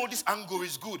that? Oh, this angle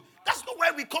is good. That's not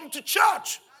why we come to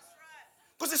church.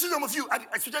 Because I see some of you,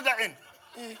 I switched that end.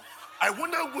 I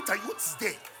wonder what is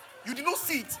there. You did not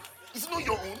see it. It's not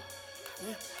your own.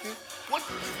 What?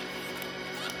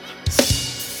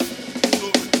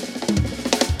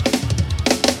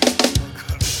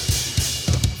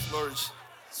 Flourish.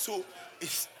 So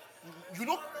it's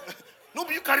no,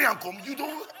 but you carry and come. You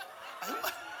don't.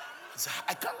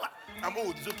 I can't. I'm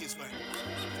old. It's okay. It's fine.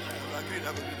 I agree.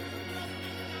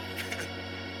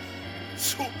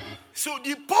 So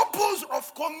the purpose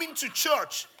of coming to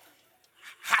church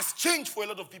has changed for a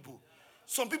lot of people.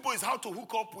 Some people is how to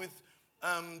hook up with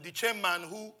the chairman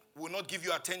who will not give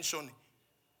you attention,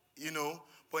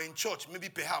 But in church, maybe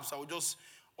perhaps I will just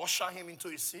usher him into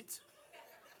his seat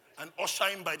and usher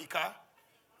him by the car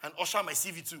and usher my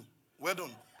CV too. Well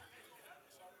done.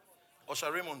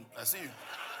 Usher Raymond, I see you.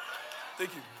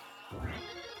 Thank you.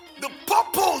 The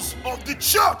purpose of the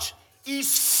church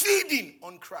is feeding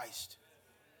on Christ.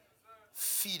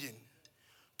 Feeding.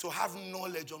 To have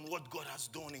knowledge on what God has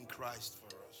done in Christ for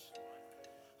us.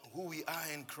 Who we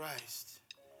are in Christ.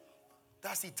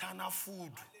 That's eternal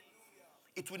food.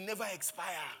 It will never expire.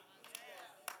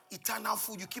 Eternal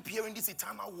food. You keep hearing this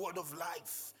eternal word of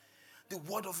life. The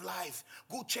word of life.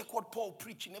 Go check what Paul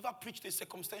preached. He never preached a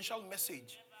circumstantial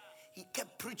message. He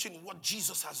kept preaching what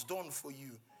Jesus has done for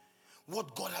you.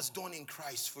 What God has done in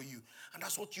Christ for you. And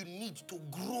that's what you need to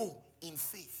grow in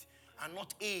faith and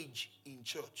not age in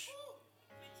church.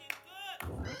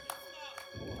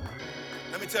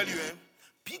 Let me tell you,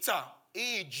 Peter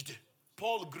aged,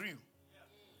 Paul grew.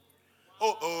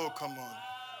 Oh, come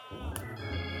on.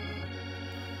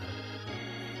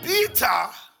 Peter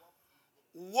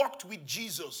walked with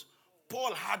Jesus.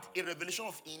 Paul had a revelation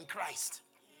of in Christ.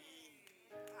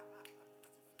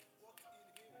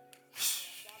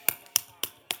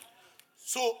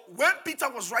 So when Peter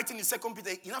was writing in 2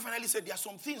 Peter, he finally said, there are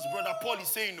some things Brother Paul is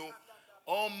saying,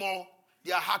 more,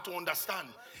 they are hard to understand.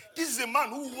 This is a man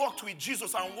who walked with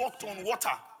Jesus and walked on water.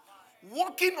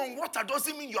 Walking on water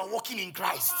doesn't mean you are walking in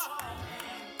Christ.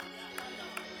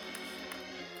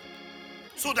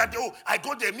 So that, I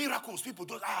got the miracles. People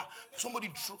don't,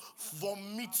 somebody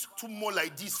vomit too more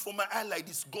like this, for my eye like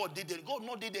this. God did it. God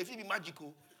not did it. It will be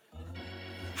magical.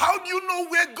 How do you know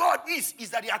where God is? Is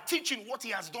that they are teaching what he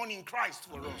has done in Christ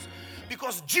for us.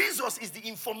 Because Jesus is the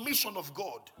information of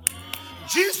God.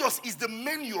 Jesus is the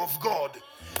menu of God.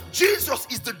 Jesus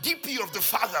is the DP of the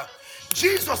Father.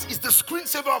 Jesus is the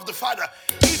screensaver of the Father.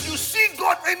 If you see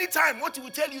God anytime, what he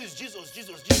will tell you is Jesus,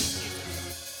 Jesus, Jesus,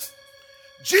 Jesus.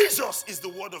 Jesus is the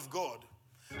word of God.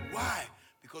 Why?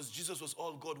 Because Jesus was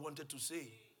all God wanted to say.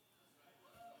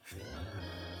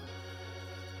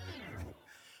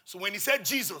 So when he said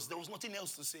Jesus, there was nothing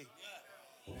else to say.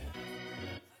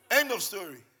 End of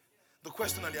story. The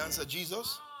question and the answer,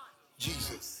 Jesus?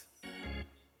 Jesus.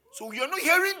 So you're not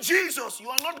hearing Jesus. You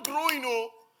are not growing,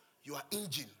 you are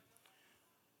aging.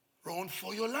 Run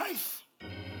for your life.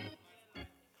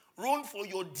 Run for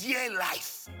your dear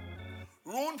life.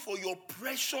 Run for your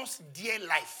precious dear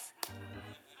life.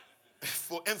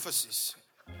 For emphasis.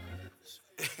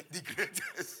 The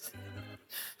greatest.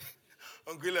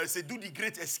 Uncle, I say, do the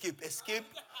great escape. Escape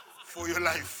for your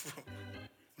life.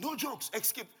 No jokes.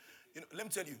 Escape. Let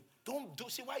me tell you.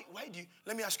 Don't say, why do you...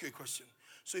 Let me ask you a question.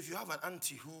 So if you have an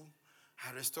auntie who,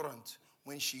 her restaurant,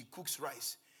 when she cooks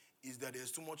rice, is that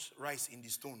there's too much rice in the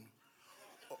stone.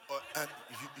 And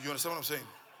you understand what I'm saying?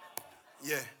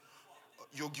 Yeah.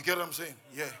 You get what I'm saying?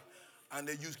 Yeah. And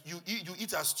then you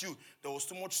eat a stew. There was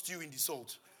too much stew in the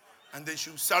salt. And then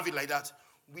she'll serve it like that.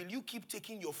 Will you keep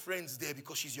taking your friends there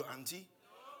because she's your auntie?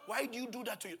 Why do you do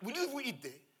that to you? Will you even eat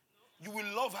there? You will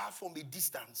love her from a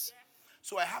distance.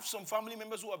 So I have some family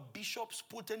members who are bishops,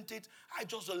 potentates. I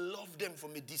just love them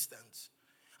from a distance.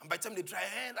 And by the time they try,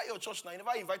 at your church now, you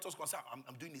never invite us because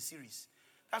I'm doing a series.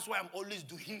 That's why I'm always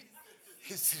doing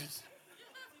a series.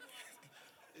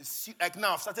 Like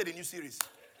now, I've started a new series.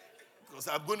 Because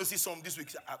I'm going to see some this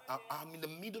week. I'm in the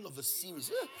middle of a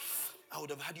series. I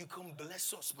would have had you come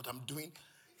bless us, but I'm doing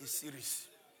a series.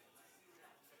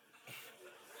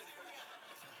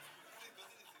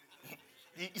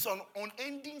 It's an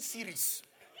unending series.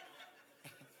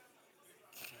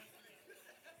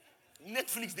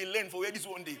 Netflix, they learn for where this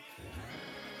one day.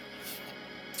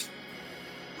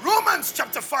 Romans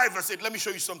chapter 5 verse 8. Let me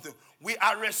show you something. We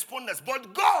are responders.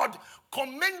 But God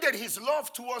commended his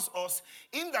love towards us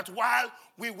in that while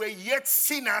we were yet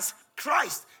sinners,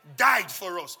 Christ died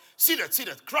for us. See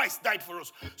that. Christ died for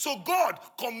us. So God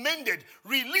commended,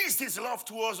 released his love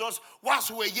towards us whilst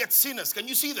we were yet sinners. Can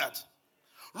you see that?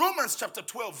 Romans chapter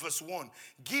 12 verse 1.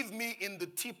 Give me in the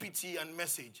TPT and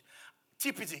Message.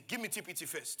 TPT. Give me TPT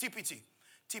first.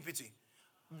 TPT.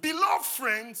 Beloved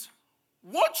friends,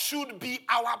 what should be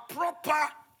our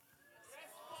proper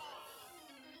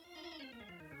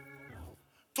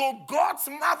to God's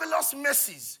marvelous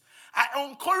mercies? I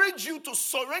encourage you to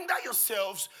surrender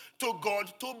yourselves to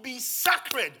God, to be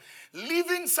sacred,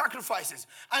 living sacrifices,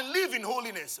 and live in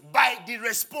holiness by the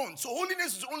response. So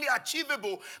holiness is only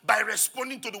achievable by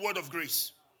responding to the word of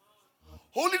grace.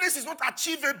 Holiness is not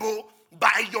achievable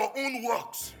by your own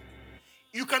works.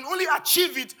 You can only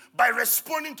achieve it by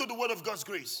responding to the word of God's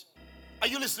grace. Are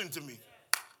you listening to me?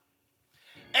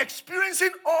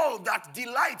 Experiencing all that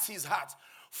delights his heart.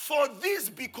 For this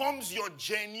becomes your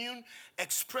genuine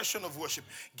expression of worship.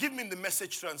 Give me the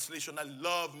Message translation. I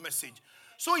love Message.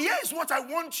 So here's what I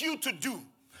want you to do.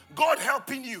 God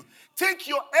helping you. Take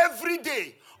your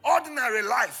everyday, ordinary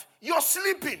life. You're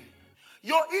sleeping.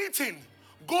 You're eating.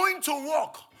 Going to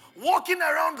work. Walking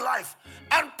around life.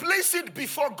 And place it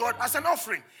before God as an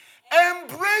offering.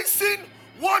 Embracing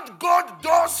what God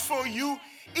does for you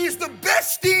is the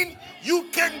best thing you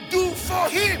can do for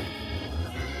him.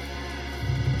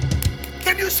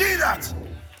 Can you see that?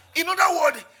 In other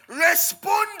words,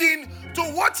 responding to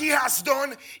what he has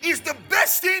done is the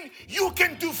best thing you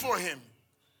can do for him.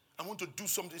 I want to do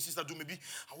something, sister, do maybe.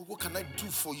 What can I do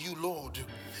for you, Lord?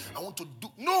 I want to do.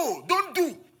 No, don't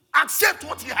do. Accept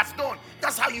what he has done.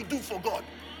 That's how you do for God.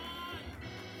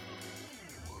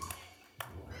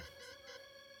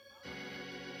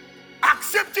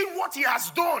 Accepting what he has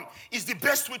done is the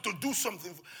best way to do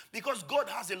something. Because God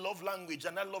has a love language,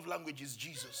 and that love language is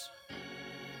Jesus.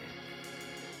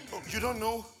 Oh, you don't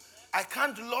know? I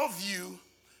can't love you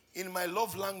in my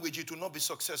love language. It will not be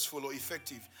successful or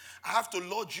effective. I have to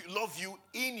love you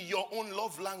in your own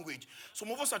love language.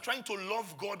 Some of us are trying to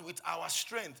love God with our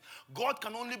strength. God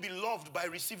can only be loved by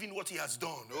receiving what he has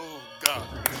done. Oh, God.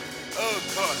 Oh,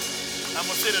 God. I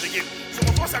must say that again. Some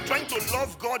of us are trying to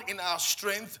love God in our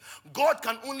strength. God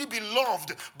can only be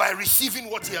loved by receiving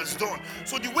what he has done.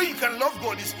 So the way you can love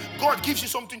God is God gives you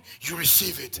something, you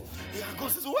receive it. Yeah,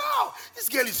 God says, wow, this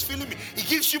girl is feeling me. He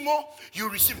gives you more, you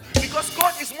receive it. Because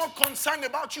God is more concerned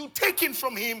about you taking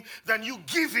from him than you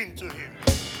giving to him.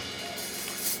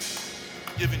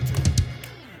 Giving to him.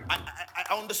 I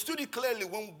understood it clearly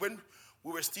when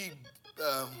we were still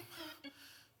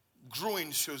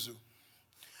growing Shozu.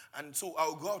 And so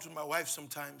I'll go out with my wife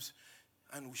sometimes,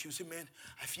 and she'll say, man,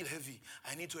 I feel heavy.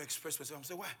 I need to express myself. I'm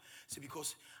saying, why? I say,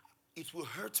 because it will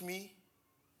hurt me.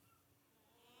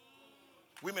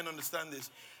 Women understand this.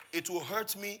 It will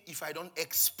hurt me if I don't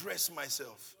express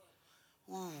myself.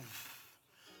 Ooh.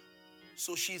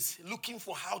 So she's looking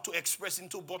for how to express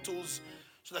into bottles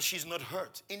so that she's not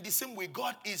hurt. In the same way,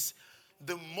 God is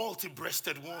the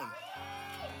multi-breasted one.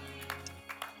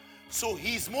 So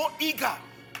he's more eager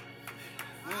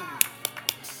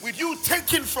with you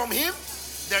taking from him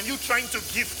than you trying to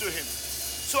give to him.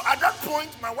 So at that point,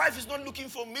 my wife is not looking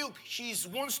for milk. She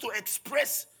wants to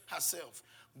express herself.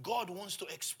 God wants to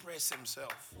express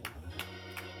himself.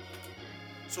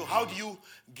 So how do you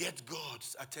get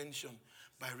God's attention?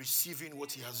 By receiving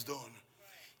what he has done.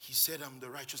 He said, I'm the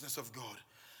righteousness of God,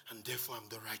 and therefore I'm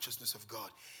the righteousness of God.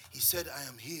 He said, I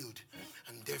am healed,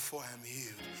 and therefore I am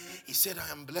healed. He said,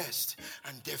 I am blessed,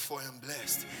 and therefore I am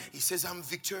blessed. He says, I'm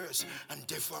victorious, and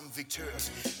therefore I'm victorious.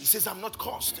 He says, I'm not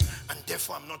cursed, and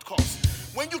therefore I'm not cursed.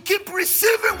 When you keep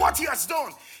receiving what he has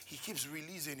done, he keeps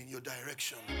releasing in your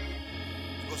direction.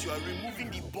 Because you are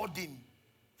removing the burden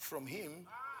from him.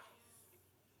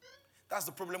 That's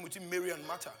the problem between Mary and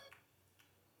Martha.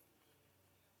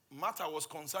 Martha was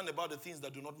concerned about the things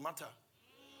that do not matter.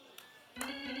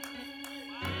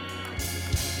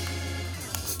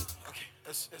 Okay,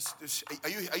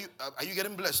 are you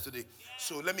getting blessed today?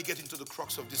 So let me get into the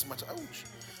crux of this matter.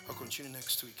 I'll continue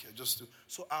next week.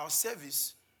 So our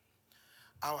service,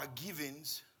 our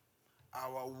givings,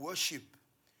 our worship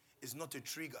is not a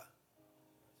trigger.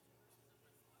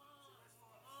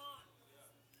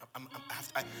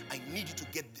 I need you to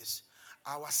get this.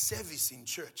 Our service in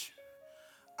church,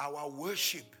 our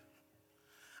worship,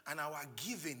 and our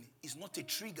giving is not a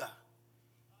trigger.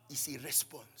 It's a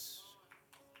response.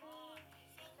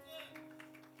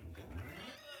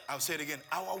 I'll say it again.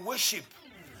 Our worship,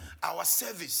 our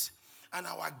service, and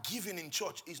our giving in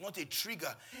church is not a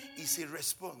trigger. It's a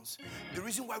response. The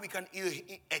reason why we can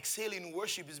exhale in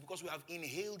worship is because we have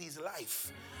inhaled his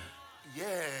life.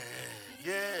 Yeah,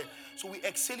 yeah. So we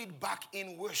excel it back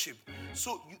in worship.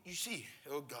 So you see,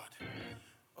 oh God.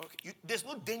 Okay, there's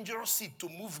no dangerous seed to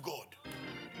move God.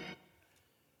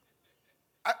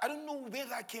 I don't know where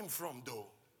that came from, though.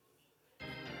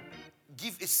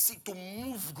 Give a seed to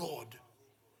move God.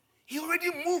 He already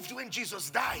moved when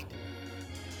Jesus died.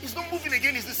 He's not moving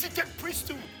again. He's the seated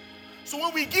priesthood. So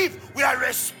when we give, we are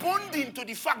responding to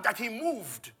the fact that he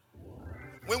moved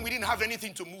when we didn't have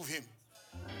anything to move him.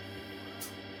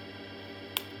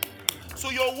 So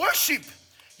your worship,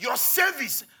 your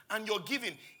service, and your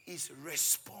giving is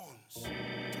response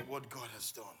to what God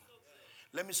has done.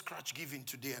 Let me scratch giving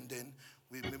today, and then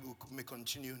we may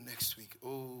continue next week.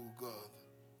 Oh, God.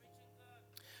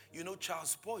 You know,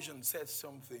 Charles Spurgeon said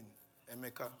something,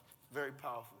 Emeka, very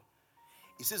powerful.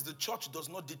 He says the church does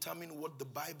not determine what the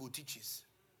Bible teaches.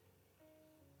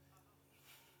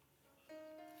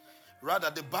 Rather,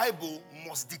 the Bible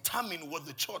must determine what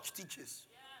the church teaches.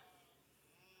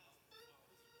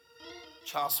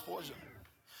 Charles Spurgeon.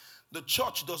 The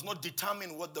church does not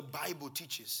determine what the Bible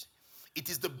teaches. It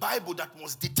is the Bible that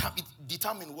must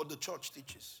determine what the church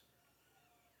teaches.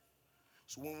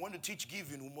 So when we want to teach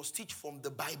giving, we must teach from the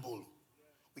Bible.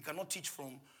 We cannot teach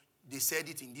from, they said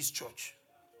it in this church.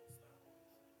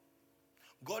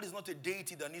 God is not a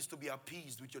deity that needs to be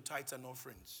appeased with your tithes and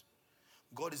offerings.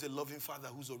 God is a loving Father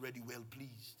who's already well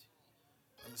pleased.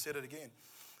 Let me say that again.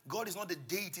 God is not a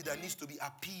deity that needs to be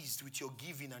appeased with your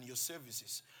giving and your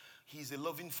services. He is a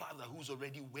loving Father who's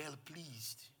already well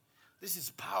pleased. This is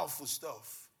powerful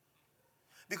stuff.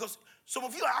 Because some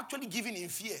of you are actually giving in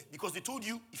fear because they told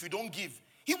you if you don't give,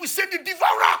 he will send the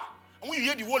devourer. And when you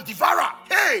hear the word devourer,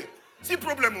 hey, see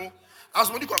problem. Oh. As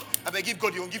when you come, I beg give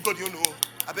God you know.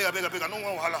 I beg, I don't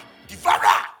want wahala.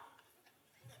 Devourer.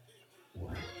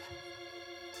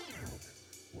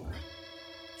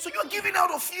 So you're giving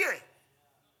out of fear.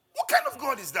 What kind of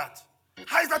God is that?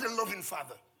 How is that a loving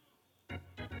Father?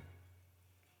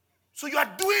 So you are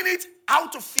doing it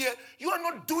out of fear. You are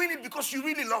not doing it because you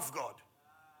really love God.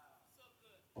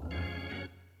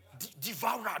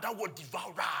 Devourer, that word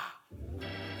devourer.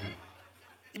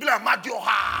 You be like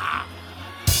Madioha.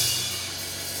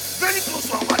 Very close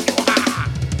to Madioha.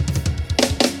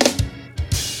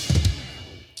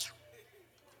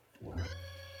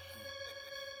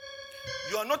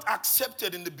 You are not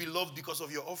accepted in the beloved because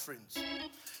of your offerings.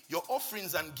 Your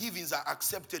offerings and givings are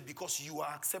accepted because you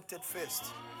are accepted first.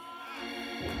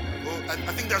 Oh,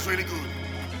 I think that's really good.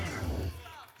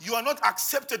 You are not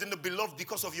accepted in the beloved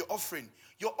because of your offering.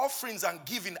 Your offerings and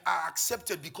giving are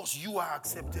accepted because you are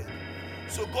accepted.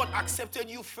 So God accepted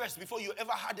you first before you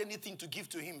ever had anything to give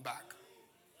to him back.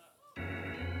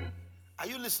 Are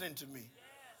you listening to me?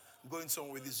 I'm going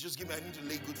somewhere with this. Just give me, I need to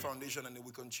lay good foundation and then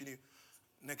we continue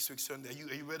next week Sunday. Are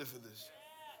you ready for this?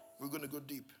 We're going to go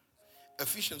deep.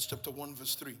 Ephesians chapter 1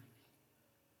 verse 3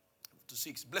 to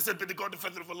 6. Blessed be the God, the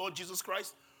Father of our Lord Jesus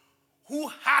Christ, who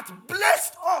hath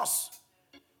blessed us,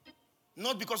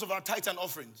 not because of our tithes and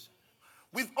offerings,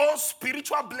 with all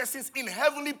spiritual blessings in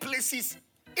heavenly places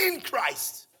in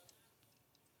Christ.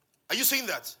 Are you seeing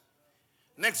that?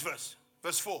 Next verse.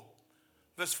 Verse 4.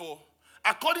 Verse 4.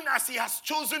 According as he has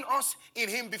chosen us in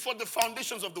him before the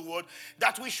foundations of the world,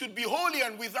 that we should be holy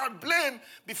and without blame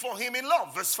before him in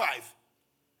love. Verse 5.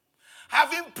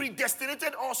 Having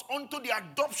predestinated us unto the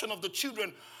adoption of the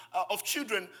children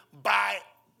by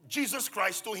Jesus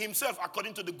Christ to himself,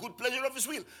 according to the good pleasure of his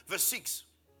will. Verse 6.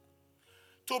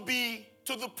 To be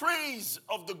to the praise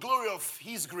of the glory of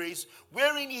his grace,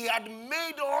 wherein he had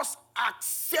made us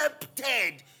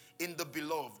accepted in the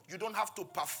beloved. You don't have to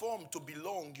perform to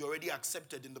belong. You're already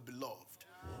accepted in the beloved.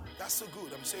 That's so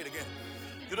good. I'm saying it again.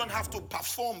 You don't have to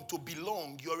perform to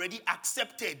belong. You're already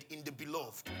accepted in the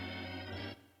beloved.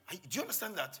 Do you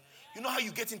understand that? You know how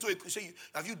you get into it? Say,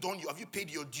 have you paid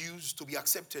your dues to be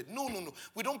accepted? No.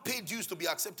 We don't pay dues to be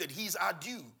accepted. He is our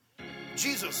due.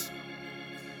 Jesus,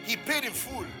 he paid in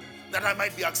full that I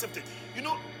might be accepted. You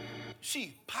know,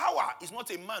 see, power is not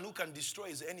a man who can destroy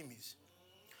his enemies.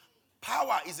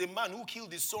 Power is a man who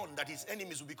killed his son that his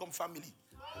enemies will become family.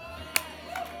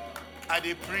 I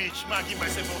did preach. Man, give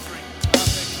myself offering.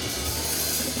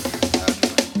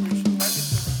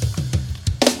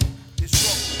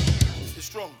 It's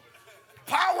strong.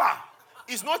 Power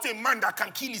is not a man that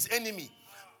can kill his enemy.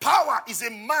 Power is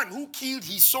a man who killed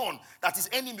his son that his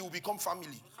enemy will become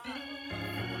family.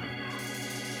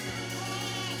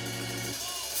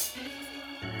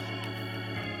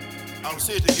 I'll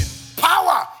say it again.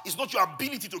 Power is not your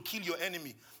ability to kill your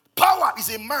enemy. Power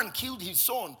is a man killed his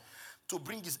son to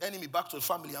bring his enemy back to the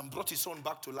family and brought his son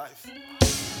back to life.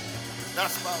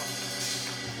 That's power.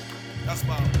 That's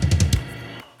power.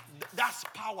 That's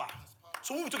power.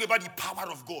 So when we talk about the power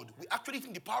of God, we actually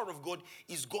think the power of God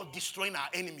is God destroying our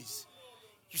enemies.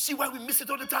 You see why we miss it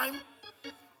all the time?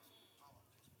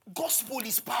 Gospel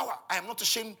is power. I am not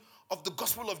ashamed of the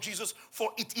gospel of Jesus,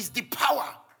 for it is the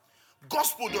power.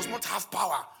 Gospel does not have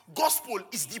power. Gospel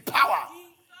is the power.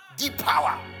 The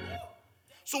power.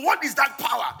 So what is that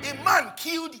power? A man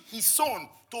killed his son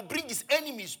to bring his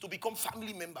enemies to become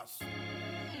family members.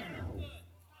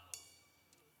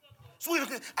 So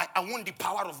I want the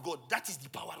power of God. That is the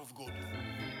power of God.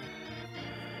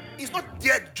 It's not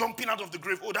dead jumping out of the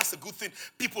grave. Oh, that's a good thing.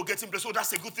 People getting blessed. Oh,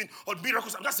 that's a good thing. Or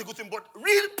miracles. That's a good thing. But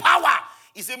real power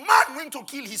is a man went to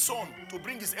kill his son to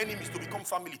bring his enemies to become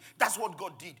family. That's what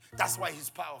God did. That's why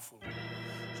he's powerful.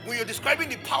 When you're describing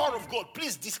the power of God,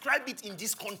 please describe it in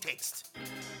this context.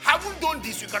 Having done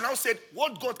this, you can now say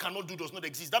what God cannot do does not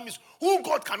exist. That means who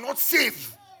God cannot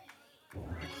save.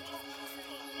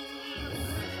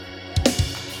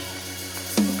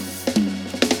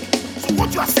 So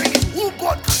what you are saying is who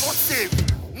God cannot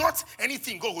save, not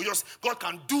anything God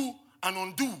can do and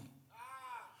undo.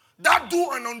 That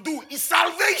do and undo is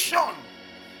salvation.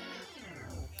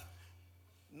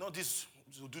 Not this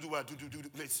do.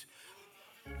 Let's.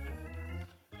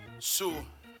 So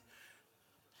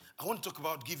I want to talk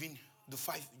about giving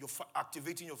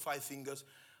activating your 5 fingers.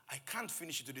 I can't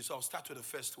finish it today, so I'll start with the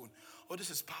first one. Oh,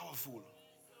 this is powerful.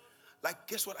 Like,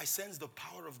 guess what? I sense the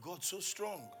power of God so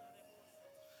strong.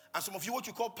 And some of you, what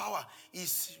you call power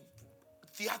is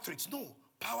theatrics. No,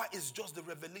 power is just the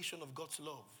revelation of God's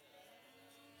love.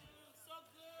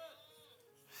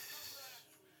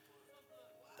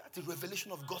 That's the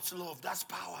revelation of God's love. That's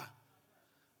power.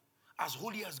 As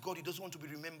holy as God, he doesn't want to be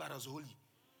remembered as holy.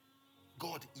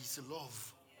 God is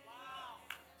love.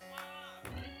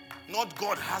 Not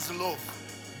God has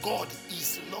love. God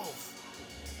is love.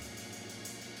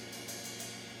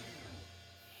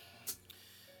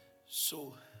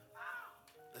 So,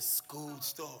 that's good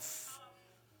stuff.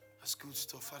 That's good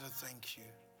stuff. Father, thank you.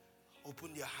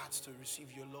 Open their hearts to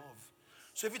receive your love.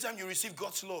 So every time you receive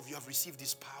God's love, you have received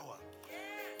his power.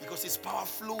 Because his power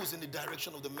flows in the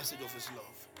direction of the message of his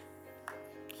love.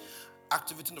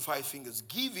 Activating the 5 fingers.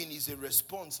 Giving is a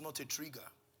response, not a trigger.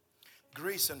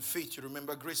 Grace and faith. You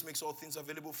remember, grace makes all things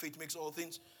available. Faith makes all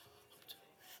things.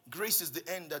 Grace is the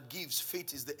end that gives.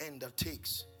 Faith is the end that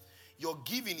takes. Your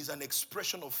giving is an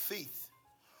expression of faith.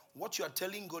 What you are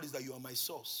telling God is that you are my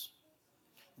source.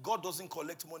 God doesn't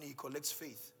collect money, he collects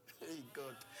faith. Hey,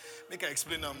 God. Make I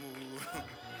explain now.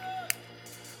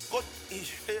 God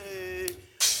is...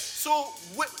 So,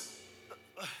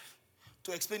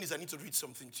 to explain this, I need to read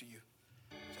something to you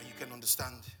so you can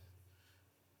understand.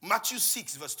 Matthew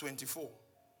 6, verse 24.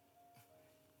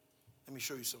 Let me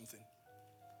show you something.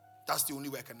 That's the only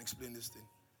way I can explain this thing.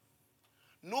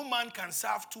 No man can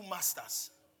serve 2 masters.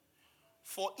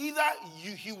 For either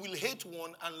he will hate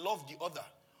one and love the other,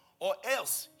 or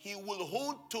else he will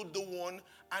hold to the one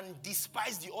and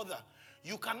despise the other.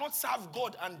 You cannot serve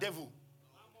God and devil.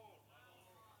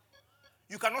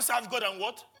 You cannot serve God and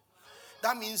what?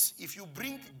 That means if you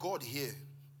bring God here,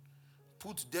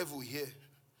 put devil here,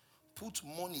 put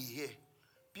money here,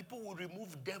 people will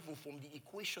remove devil from the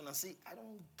equation and say, I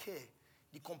don't care.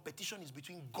 The competition is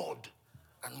between God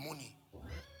and money.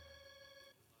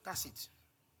 That's it.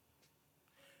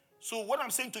 So what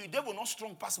I'm saying to you, devil not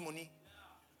strong past money.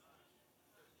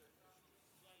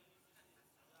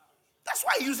 That's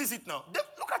why he uses it now.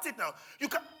 Look at it now.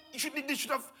 It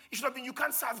should have been you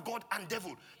can't serve God and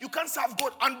devil. You can't serve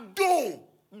God and dough,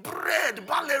 bread,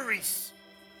 balleries.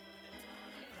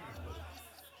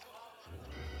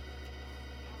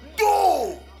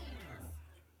 Dough.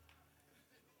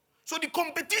 So the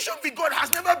competition with God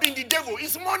has never been the devil.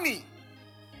 It's money.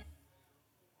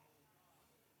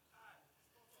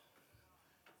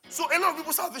 So a lot of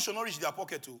people's salvation not reach their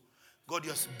pocket too. God,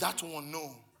 yes, that one,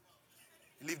 no.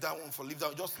 Leave that one for,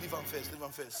 just leave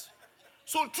them first.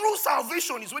 So true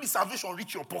salvation is when the salvation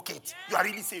reach your pocket. You are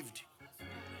really saved.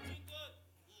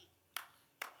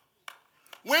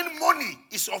 When money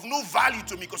is of no value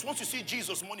to me, because once you see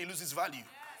Jesus, money loses value.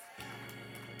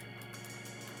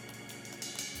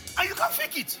 And you can't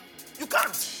fake it. You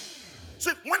can't.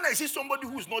 So when I see somebody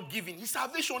who is not giving, his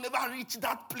salvation never reached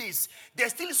that place.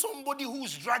 There's still somebody who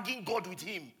is dragging God with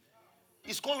him.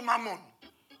 It's called mammon.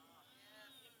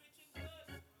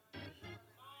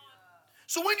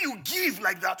 So when you give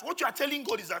like that, what you are telling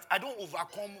God is that I don't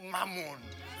overcome mammon.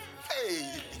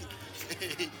 Hey.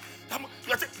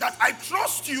 That I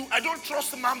trust you, I don't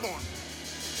trust mammon.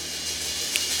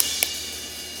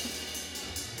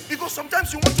 Because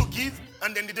sometimes you want to give,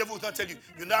 and then the devil will not tell you,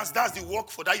 that's the work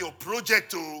for that your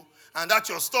project, and that's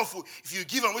your stuff. If you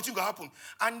give and what's going to happen.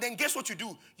 And then guess what you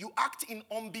do? You act in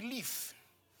unbelief.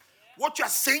 What you are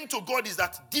saying to God is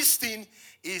that this thing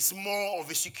is more of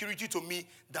a security to me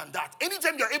than that.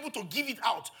 Anytime you are able to give it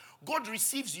out, God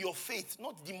receives your faith,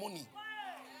 not the money.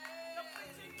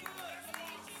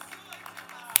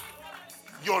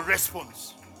 Your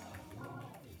response.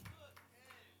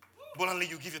 But only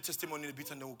you give your testimony in a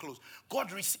bit and then we'll close. God,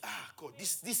 this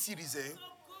series,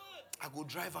 I go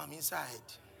drive am inside.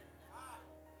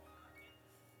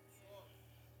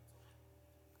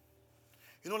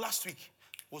 Last week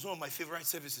was one of my favorite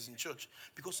services in church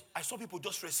because I saw people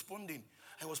just responding.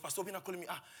 I was Pastor Bina calling me,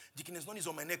 Deaconess Noni is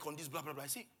on my neck on this, blah, blah, blah. I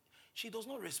say, she does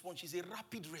not respond. She's a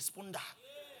rapid responder.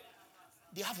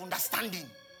 They have understanding.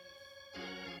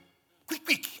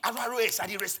 Quick. RROS,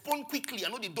 I respond quickly. I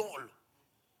know the doll.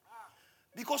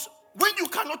 Because when you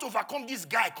cannot overcome this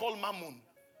guy called Mammon,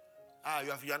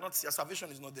 your salvation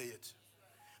is not there yet.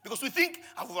 Because we think,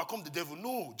 I've overcome the devil.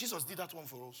 No, Jesus did that one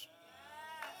for us.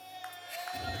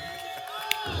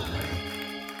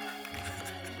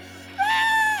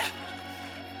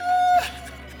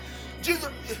 Jesus,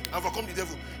 I've overcome the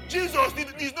devil. Jesus did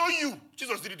it. It's not you.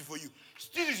 Jesus did it for you.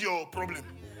 This is your problem.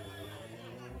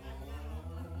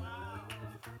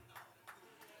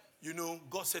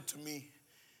 God said to me,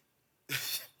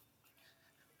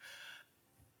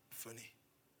 funny,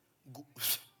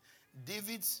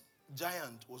 David's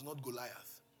giant was not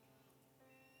Goliath.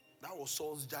 That was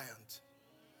Saul's giant.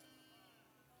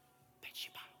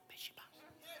 Bathsheba.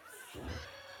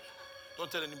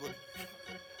 Don't tell anybody.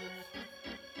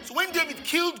 So when David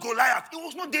killed Goliath, it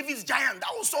was not David's giant.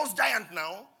 That was Saul's giant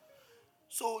now.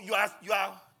 So you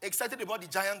are excited about the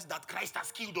giant that Christ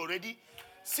has killed already.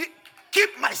 See,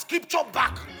 keep my scripture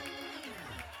back.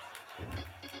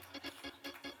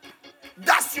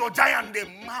 That's your giant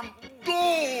name, ma'am.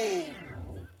 No.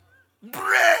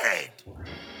 Bread.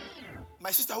 My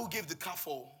sister who gave the car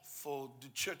for the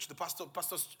church, the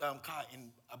pastor's car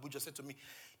in Abuja said to me,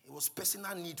 it was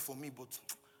personal need for me, but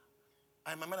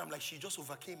in my mind I'm like, she just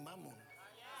overcame Mammon.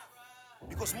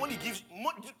 Because money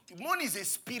is a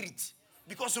spirit.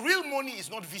 Because real money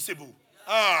is not visible.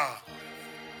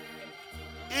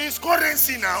 It's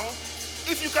currency now.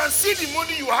 If you can see the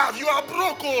money you have, you are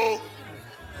broke.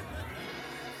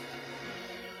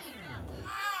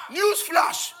 News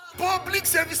flash, public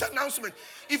service announcement.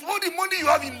 If all the money you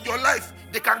have in your life,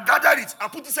 they can gather it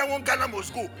and put inside one Ghana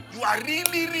must go. You are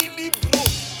really, really broke.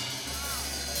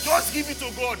 Just give it to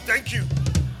God. Thank you.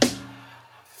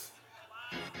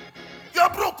 You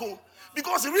are broke,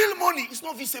 because real money is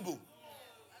not visible.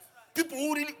 People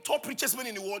who really top richest men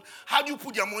in the world, how do you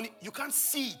put their money? You can't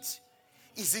see it.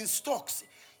 It's in stocks.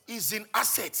 It's in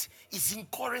assets. It's in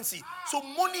currency. So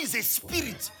money is a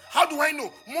spirit. How do I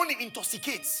know? Money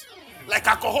intoxicates. Like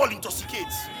alcohol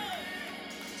intoxicates.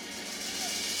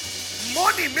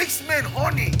 Money makes men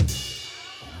horny.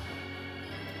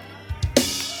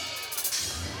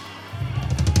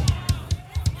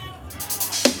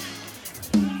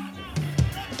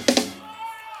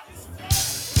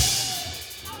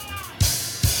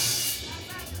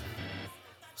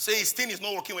 Say his thing is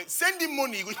not working. Send him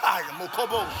money. He goes,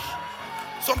 Mokobo.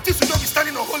 Some things will not be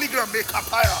standing on holy ground. Make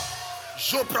apaya.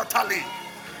 Jopratale.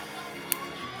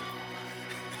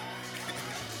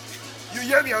 You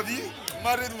hear me, Abi?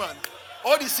 Married man.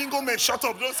 All the single men, shut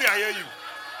up. Don't say I hear you.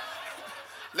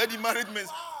 Let the married men.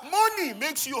 Money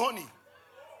makes you honey.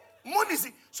 Money is.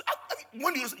 So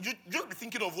money is. You just be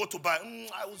thinking of what to buy.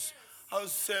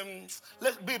 Let's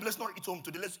not eat home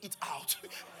today. Let's eat out.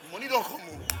 Money don't come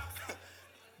home.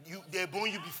 They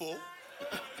born you before.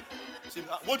 Say,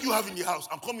 what do you have in the house?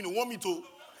 I'm coming. You want me to?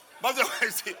 That's what I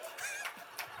say.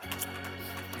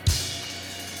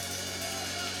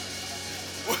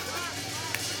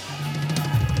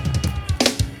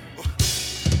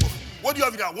 What do you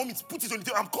have in there? Want me to put it on the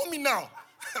table? I'm coming now.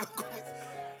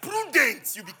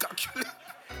 Prudent, you be calculating.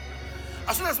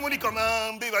 As soon as money come,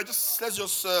 babe, let's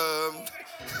just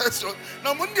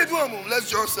now money they do, let's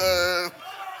just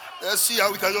let's see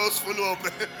how we can just follow up.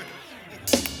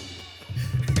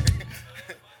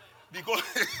 Because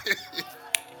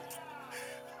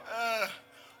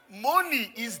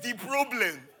money is the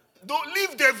problem. Don't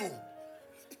leave devil.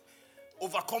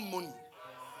 Overcome money.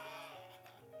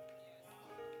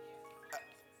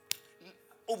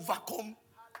 Overcome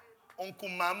Uncle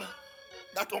Mama.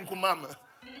 That Uncle Mama.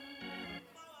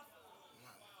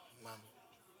 Mama.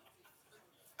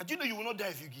 And do you know you will not die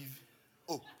if you give?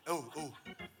 Oh.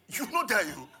 You will not die,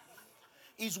 you.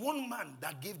 It's one man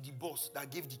that gave the boss, that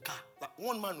gave the car. That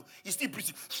one man is still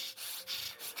pretty.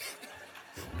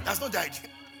 He has not died.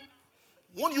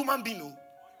 One human being, no.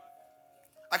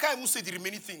 I can't even say the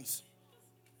remaining things.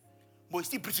 But he's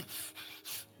still breathing.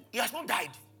 He has not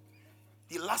died.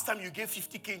 The last time you gave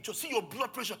 50K in church, see your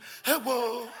blood pressure. Hey,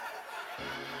 whoa.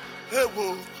 Hey,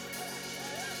 whoa.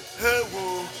 Hey,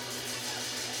 whoa.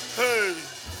 Hey.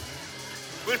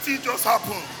 Wait till it just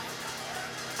happened.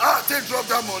 Take drop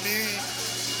that money.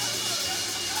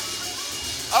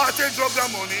 Take drop that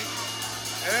money.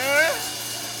 Hey,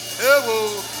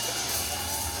 whoa.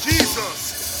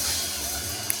 Jesus.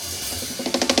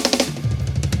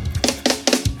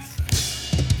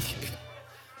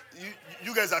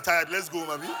 You guys are tired. Let's go,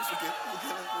 mommy. It's okay. Let's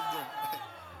go.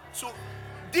 So,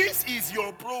 this is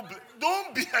your problem.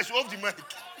 Don't be I should off the mic.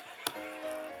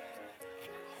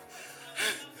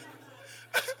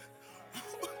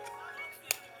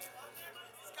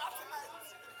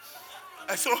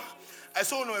 I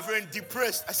saw one of my friends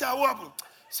depressed. I said, what happened?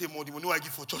 Say, more the money I give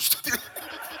for church today.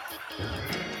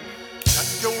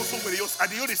 They want somebody else. I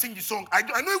didn't know they sing the song. I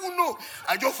don't even know.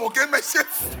 I just forget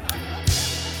myself.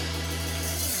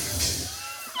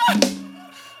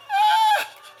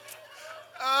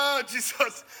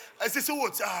 Jesus. I said, so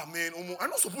what? Man, I'm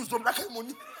not supposed to drop that kind of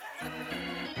money.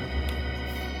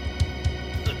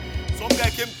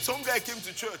 Some guy came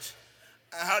to church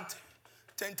and had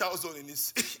 10,000 in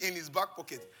his back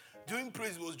pocket. During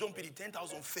praise, he was jumping, the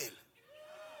 10,000 fell.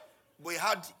 But he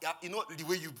had, the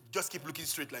way you just keep looking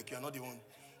straight like you're not the one.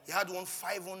 He had one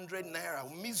 500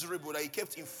 naira, miserable, that he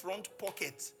kept in front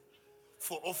pocket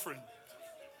for offering.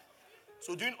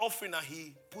 So during offering,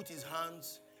 he put his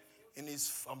hands in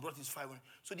and brought his 500.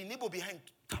 So the neighbor behind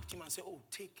tapped him and said,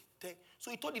 take. So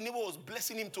he thought the neighbor was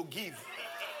blessing him to give.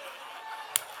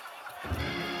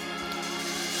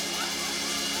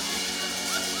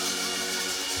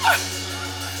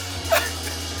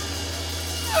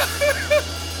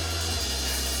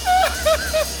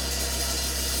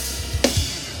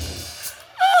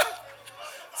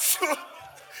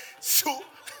 So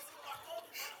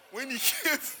when he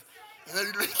gave,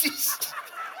 like this,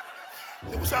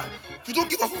 they was like, you don't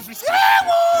give up for free.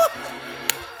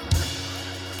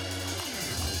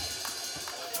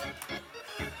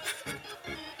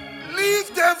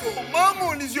 Leave devil.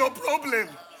 Mammon is your problem.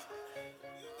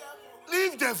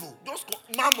 Leave devil. Just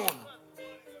mammon.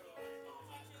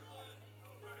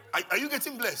 Are you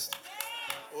getting blessed?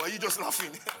 Or are you just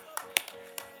laughing?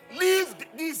 Leave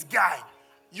this guy.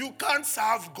 You can't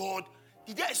serve God.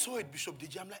 The day I saw it, Bishop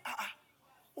Deji, I'm like,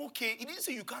 okay. He didn't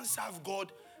say you can't serve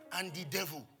God and the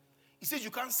devil. He says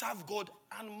you can't serve God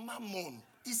and mammon.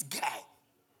 This guy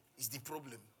is the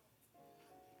problem.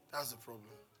 That's the problem.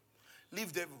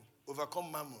 Leave devil.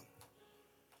 Overcome mammon.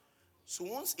 So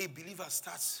once a believer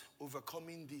starts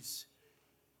overcoming this,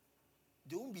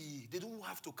 they don't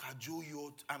have to cajole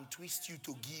you and twist you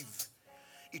to give.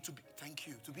 It will be, thank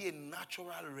you, to be a natural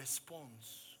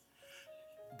response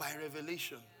by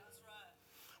revelation.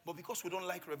 But because we don't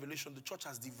like revelation, the church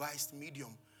has devised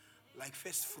medium like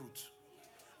first fruit.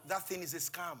 That thing is a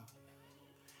scam.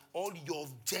 All your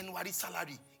January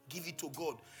salary, give it to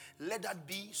God. Let that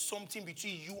be something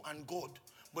between you and God.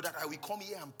 But that I will come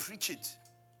here and preach it.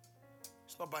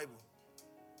 It's not Bible.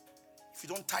 If you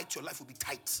don't tithe, your life will be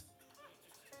tight.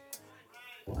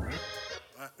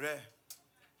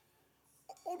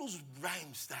 All those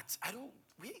rhymes that I don't...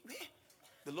 Where?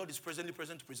 The Lord is presently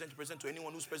present to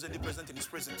anyone who's presently present in his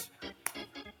presence.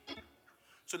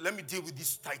 So let me deal with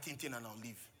this tithing thing and I'll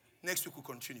leave. Next week we'll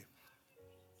continue.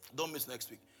 Don't miss next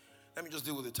week. Let me just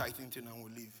deal with the tithing thing and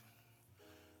we'll leave.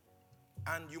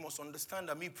 And you must understand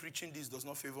that me preaching this does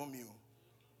not favor me.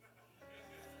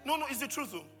 No, it's the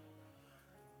truth.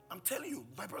 I'm telling you,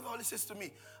 my brother always says to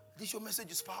me, this your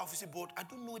message is powerful, but I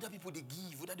don't know whether people they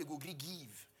give, whether they go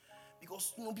give.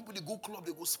 Because people they go club,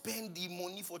 they go spend the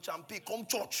money for champagne, come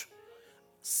church.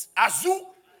 Azu.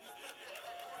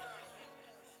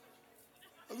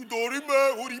 You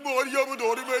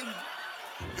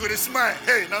gonna smile.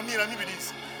 Hey, now me with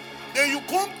this. Then you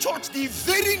come church the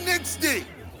very next day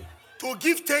to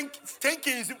give 10K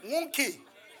is 1K.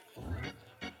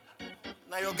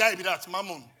 Now your guy be that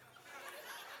mammon.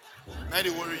 Now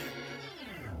they worry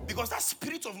you. Because that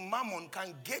spirit of mammon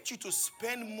can get you to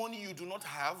spend money you do not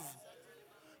have,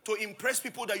 to impress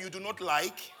people that you do not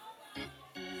like,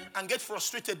 and get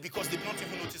frustrated because they do not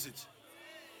even notice it.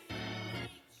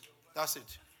 That's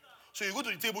it. So you go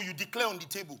to the table, you declare on the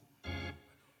table.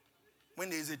 When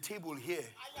there is a table here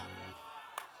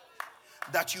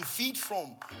that you feed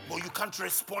from, but you can't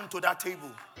respond to that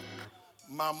table,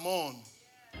 mammon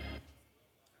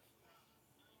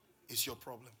is your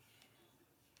problem.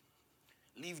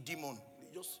 Leave demon.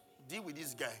 Just deal with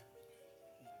this guy.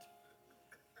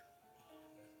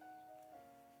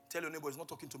 Tell your neighbor, he's not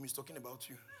talking to me, he's talking about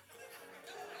you.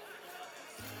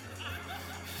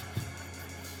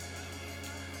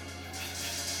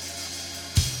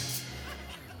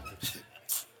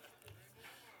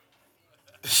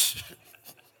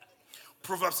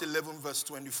 Proverbs 11 verse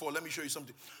 24. Let me show you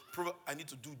something. I need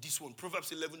to do this one.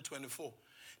 Proverbs 11, 24.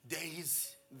 There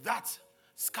is that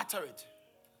scattereth,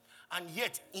 and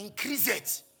yet increase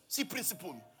it. See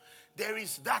principle. There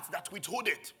is that withhold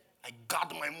it. I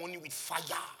guard my money with fire.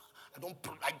 I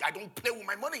don't play with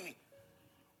my money.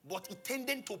 But it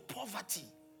tended to poverty.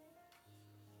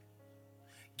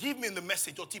 Give me the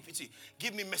message or TPT.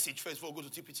 Give me message first before I go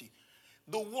to TPT.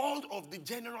 The world of the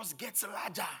generous gets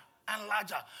larger and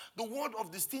larger. The world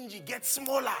of the stingy gets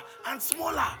smaller and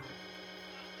smaller.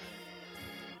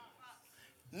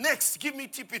 Next, give me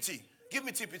TPT. Give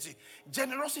me TPT.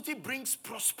 Generosity brings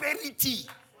prosperity,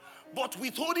 but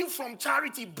withholding from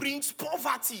charity brings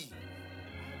poverty.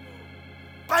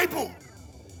 Bible.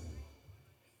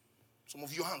 Some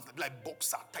of your hands like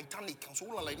boxer, Titanic, and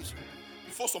so on like this.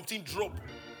 Before something drop.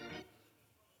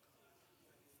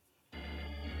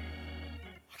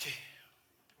 Okay.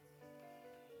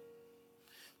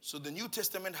 So the New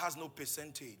Testament has no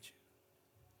percentage.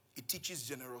 It teaches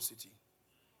generosity.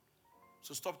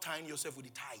 So stop tying yourself with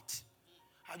the tithe.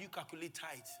 How do you calculate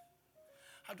tithe?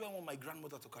 How do I want my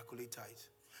grandmother to calculate tithe?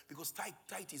 Because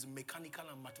tithe is mechanical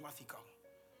and mathematical.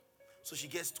 So she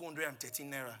gets 213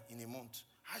 naira in a month.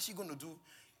 How is she going to do?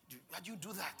 How do you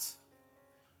do that?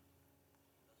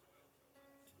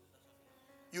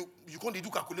 You can't do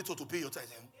calculator to pay your tithe.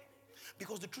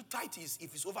 Because the true tithe is,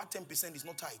 if it's over 10%, it's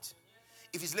not tithe.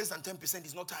 If it's less than 10%,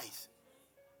 it's not tithe.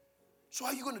 So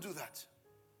how are you going to do that?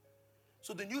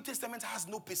 So the New Testament has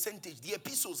no percentage. The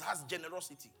epistles has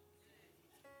generosity.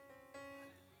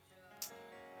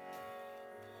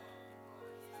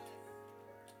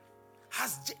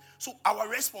 So our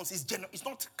response is it's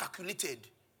not calculated.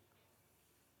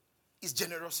 It's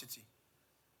generosity.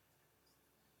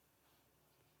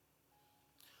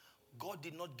 God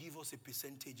did not give us a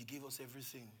percentage. He gave us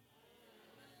everything.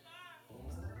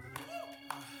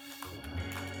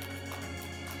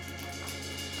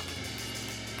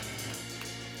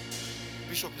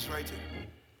 Bishop is writing.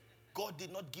 God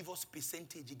did not give us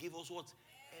percentage. He gave us what?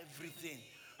 Everything.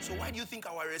 So why do you think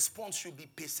our response should be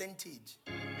percentage?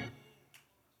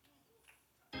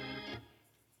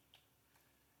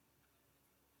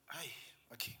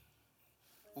 Okay.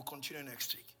 We'll continue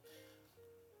next week.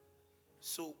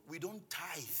 So we don't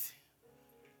tithe.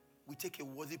 We take a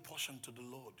worthy portion to the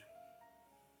Lord.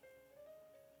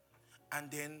 And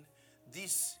then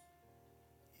this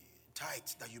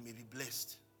tithe that you may be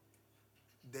blessed.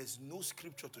 There's no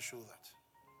scripture to show that.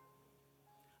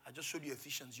 I just showed you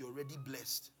Ephesians. You're already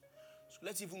blessed. So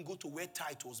let's even go to where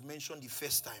tithe was mentioned the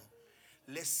first time.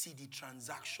 Let's see the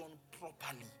transaction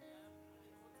properly.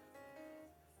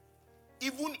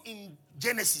 Even in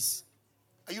Genesis.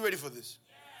 Are you ready for this?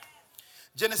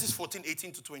 Genesis 14,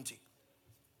 18 to 20.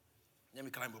 Let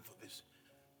me climb up for this.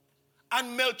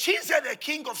 And Melchizedek,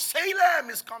 king of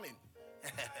Salem, is coming.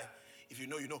 If you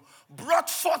know, you know. Brought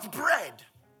forth bread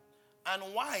and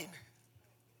wine.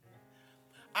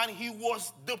 And he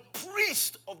was the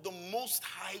priest of the Most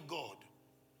High God.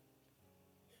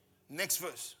 Next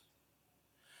verse.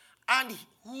 And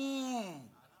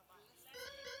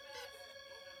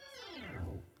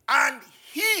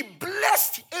he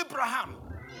blessed Abraham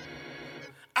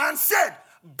and said,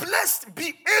 blessed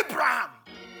be Abraham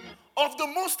of the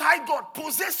Most High God,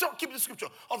 possessor, keep the scripture,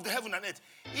 of the heaven and earth.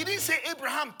 He didn't say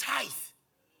Abraham tithe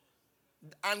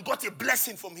and got a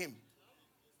blessing from him.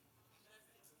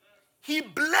 He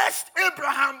blessed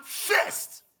Abraham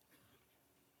first.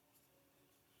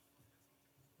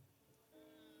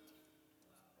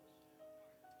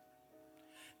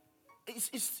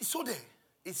 It's so there.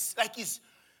 It's like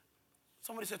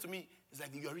somebody said to me, it's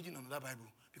like you're reading another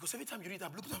Bible. Because every time you read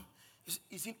that, look at them.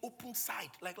 It's in open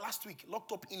sight, like last week,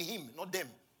 locked up in him, not them.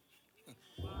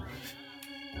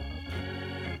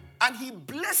 And he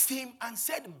blessed him and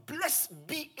said, blessed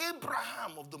be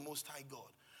Abraham of the Most High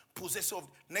God, possessor of,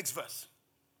 next verse.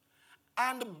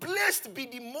 And blessed be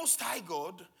the Most High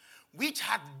God, which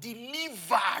had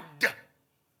delivered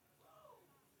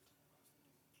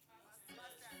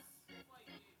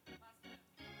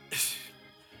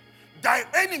thy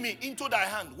enemy into thy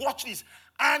hand. Watch this.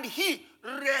 And he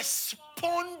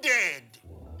responded.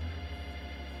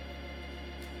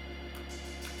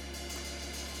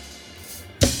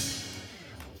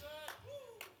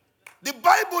 The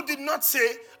Bible did not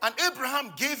say, and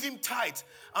Abraham gave him tithe,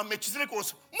 and Melchizedek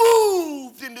was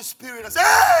moved in the spirit and said,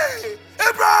 hey,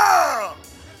 Abraham,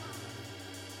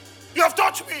 you have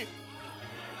touched me.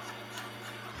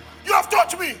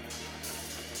 touch me.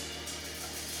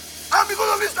 And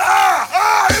because of this,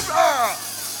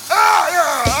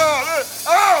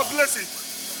 bless it.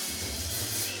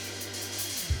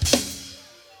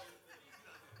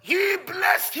 He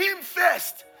blessed him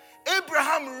first.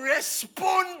 Abraham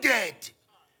responded.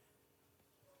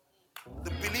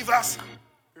 The believer's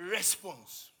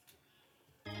response.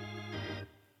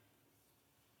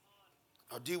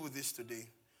 I'll deal with this today.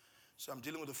 So I'm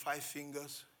dealing with the 5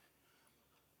 fingers,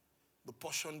 the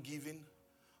portion giving,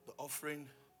 the offering,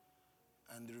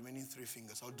 and the remaining 3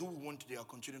 fingers. I'll do 1 today. I'll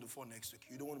continue the 4 next week.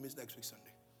 You don't want to miss next week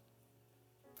Sunday.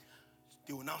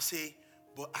 They will now say,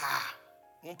 but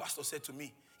one pastor said to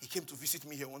me, he came to visit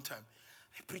me here one time.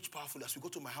 I preached powerfully. As we go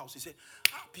to my house, he said,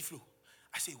 Piflo.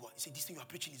 I say, what? He said, this thing you are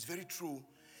preaching is very true.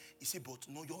 He said, but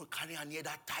no, you're carrying near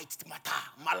that tight matter.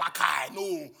 Malachi,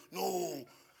 no.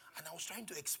 And I was trying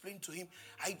to explain to him,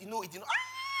 no.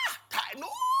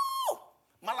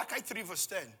 Malachi 3 verse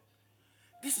 10.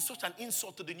 This is such an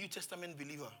insult to the New Testament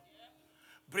believer.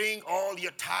 Bring all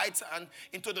your tithes and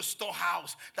into the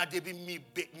storehouse that there may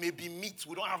be meat.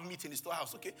 We don't have meat in the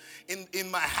storehouse, okay?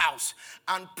 In my house.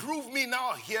 And prove me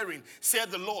now hearing, said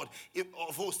the Lord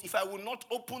of hosts, if I will not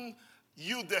open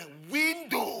you the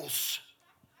windows.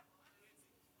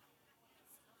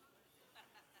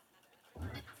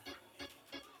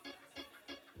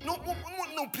 No,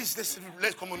 please,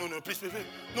 let's come on, please.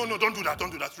 No, don't do that.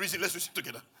 Let's receive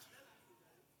together.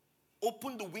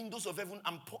 Open the windows of heaven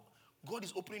and pour. God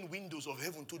is opening windows of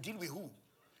heaven to deal with who?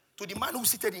 To the man who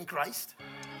seated in Christ?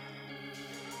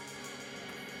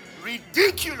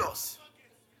 Ridiculous.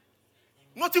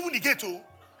 Not even the ghetto,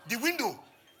 the window.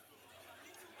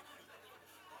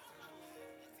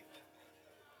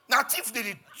 Now, if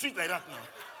they treat like that now.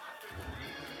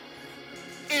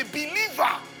 A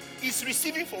believer is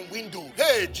receiving from window.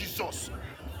 Hey, Jesus.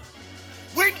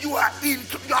 When you are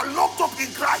locked up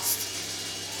in Christ.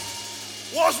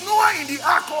 Was Noah in the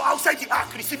ark or outside the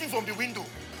ark receiving from the window?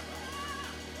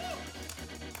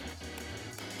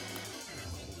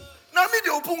 Now, make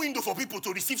the open window for people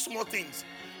to receive small things.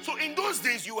 So, in those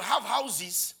days, you have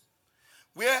houses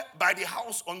where by the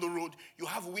house on the road, you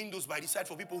have windows by the side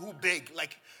for people who beg.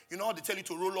 Like, you know how they tell you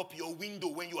to roll up your window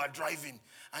when you are driving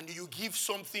and you give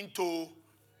something to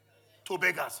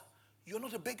beggars. You're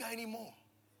not a beggar anymore.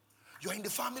 You're in the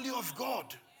family of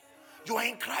God. You are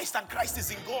in Christ and Christ is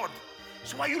in God.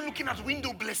 So why are you looking at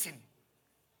window blessing?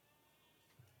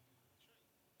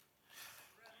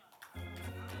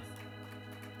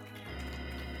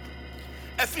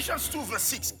 Ephesians 2 verse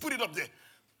 6. Put it up there.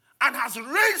 And has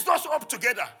raised us up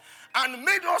together and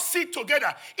made us sit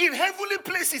together in heavenly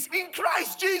places in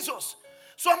Christ Jesus.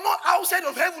 So I'm not outside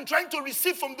of heaven trying to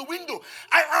receive from the window.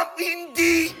 I am in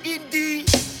the.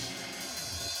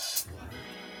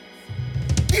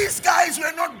 These guys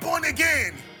were not born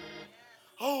again.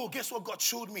 Oh, guess what God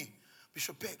showed me?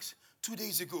 Bishop X, 2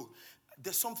 days ago.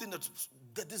 There's something that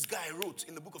this guy wrote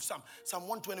in the book of Psalm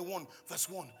 121, verse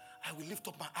 1. I will lift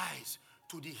up my eyes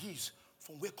to the hills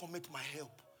from where cometh my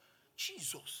help.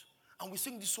 Jesus. And we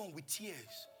sing this song with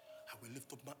tears. I will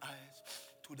lift up my eyes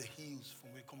to the hills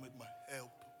from where cometh my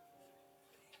help.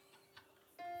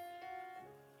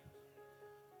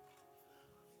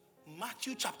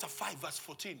 Matthew chapter 5, verse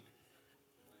 14.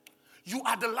 You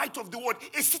are the light of the world.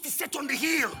 A city set on the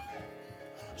hill.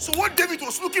 So what David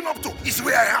was looking up to is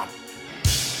where I am.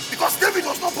 Because David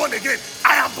was not born again.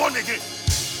 I am born again.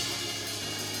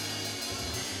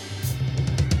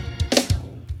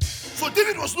 So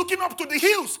David was looking up to the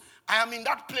hills. I am in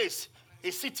that place. A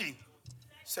city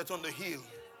set on the hill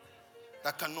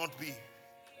that cannot be.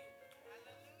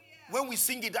 When we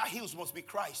sing it, that hills must be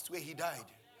Christ, where he died.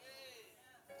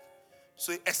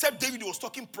 So except David was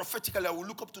talking prophetically, I will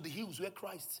look up to the hills where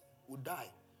Christ would die.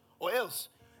 Or else,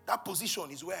 that position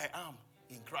is where I am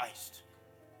in Christ.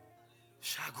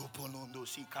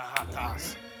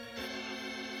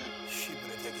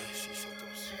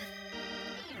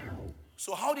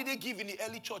 So how did they give in the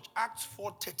early church? Acts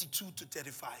 4:32 to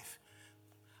 35.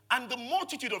 And the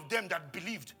multitude of them that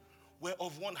believed were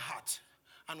of one heart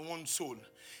and one soul.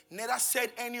 Neither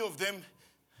said any of them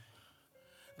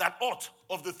that aught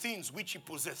of the things which he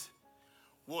possessed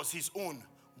was his own,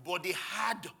 but they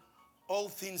had all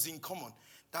things in common.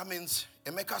 That means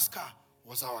Emeka's car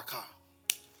was our car.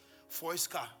 Foy's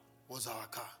car was our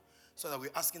car. So that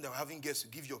we're asking that we're having guests to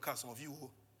give your car. Some of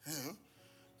you,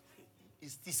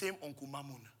 it's the same Uncle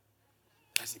Mammon.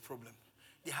 That's the problem.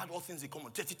 They had all things in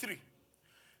common. 33.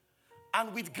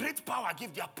 And with great power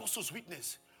gave the apostles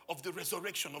witness of the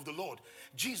resurrection of the Lord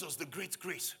Jesus, the great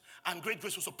grace. And great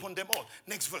grace was upon them all.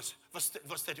 Next verse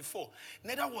 34.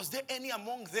 Neither was there any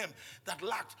among them that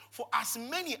lacked. For as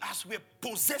many as were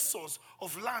possessors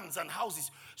of lands and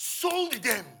houses sold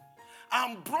them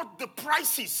and brought the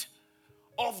prices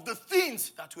of the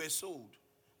things that were sold.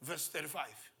 Verse 35.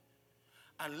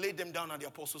 And laid them down at the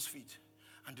apostles' feet.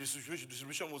 And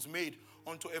distribution was made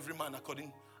unto every man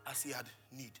according as he had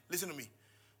need. Listen to me.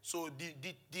 So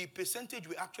the percentage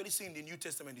we actually see in the New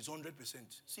Testament is 100%.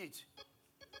 See it?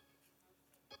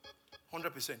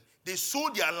 100%. They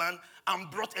sold their land and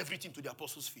brought everything to the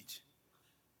apostles' feet.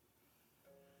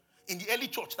 In the early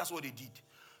church, that's what they did.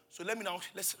 So let me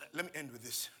end with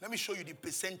this. Let me show you the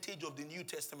percentage of the New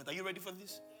Testament. Are you ready for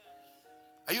this?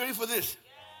 Are you ready for this?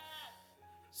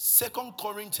 2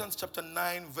 Corinthians chapter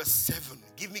 9 verse 7.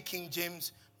 Give me King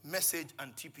James, Message,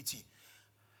 and TPT.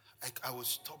 I will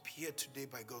stop here today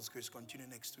by God's grace. Continue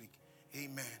next week.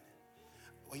 Amen.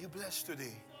 Are you blessed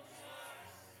today?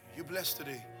 You blessed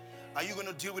today? Are you going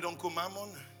to deal with Uncle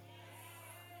Mammon?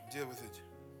 Deal with it.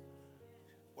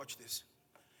 Watch this.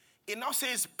 It now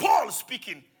says, Paul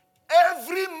speaking,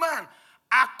 every man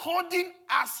according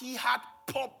as he had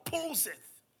purposeth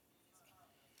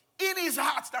in his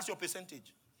heart. That's your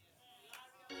percentage.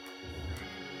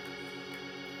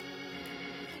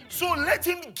 So let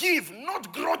him give,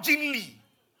 not grudgingly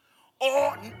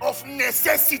or of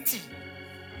necessity.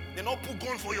 They not put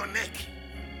gun for your neck.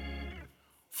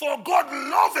 For God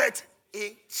loveth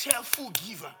a cheerful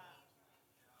giver.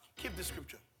 Keep the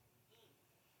scripture.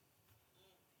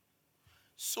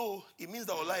 So it means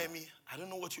that Olayemi, I don't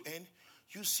know what you earn.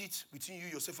 You sit between you,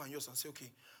 yourself, and yours and say,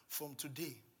 okay, from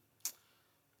today,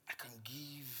 I can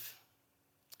give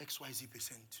XYZ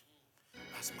percent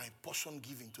as my portion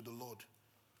giving to the Lord.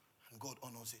 And God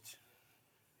honors it.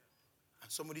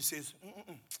 And somebody says,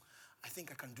 I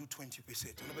think I can do 20%.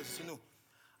 Another person says, no,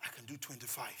 I can do 25%.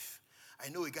 I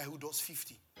know a guy who does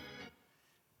 50%.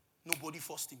 Nobody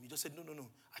forced him. He just said, no.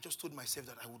 I just told myself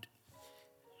that I would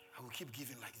keep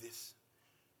giving like this.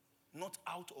 Not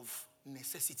out of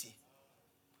necessity.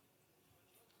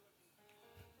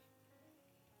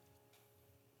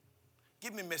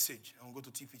 Give me message. I will go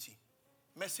to TPT.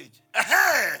 Message.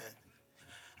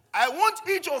 I want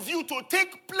each of you to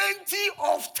take plenty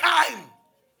of time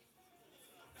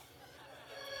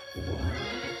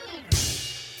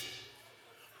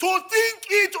to think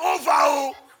it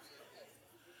over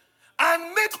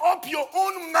and make up your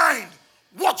own mind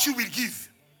what you will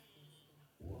give.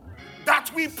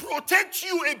 That will protect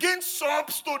you against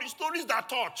stories that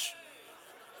touch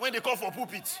when they call for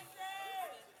pulpit.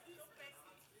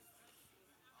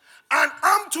 And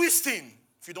arm twisting.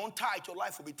 If you don't tithe, your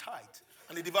life will be tight.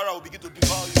 And the devourer will begin to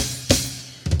devour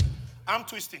you. Arm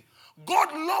twisting.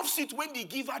 God loves it when the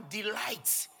giver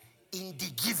delights in the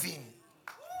giving.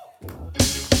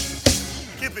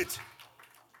 Keep it.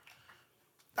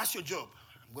 That's your job.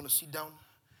 I'm going to sit down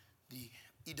the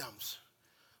Idams,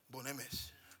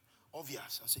 Bonemes,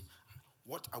 Obvious, and say,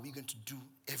 what are we going to do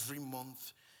every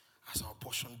month as our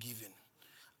portion giving?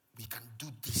 We can do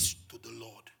this to the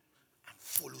Lord and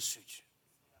follow suit.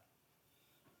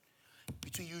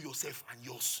 Between you, yourself, and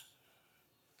yours.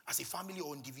 As a family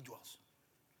or individuals.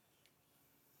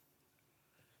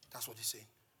 That's what he's saying.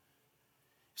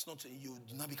 It's not you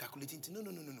not be calculating. No.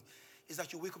 It's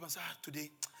that you wake up and say, today,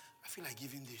 I feel like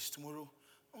giving this. Tomorrow,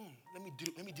 let me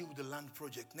deal with the land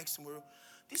project. Next tomorrow,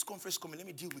 this conference coming, let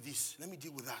me deal with this. Let me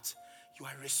deal with that. You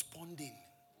are responding.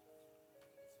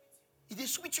 If they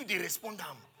switch you, they respond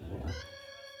them.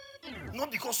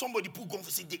 Not because somebody put gun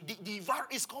for say, the devourer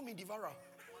is coming, devourer.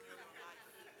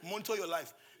 Monitor your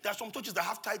life. There are some churches that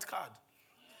have tithe card.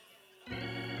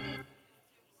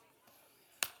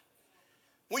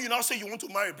 When you now say you want to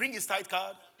marry, bring his tithe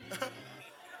card.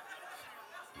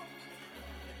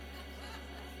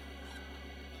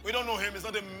 We don't know him. He's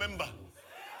not a member.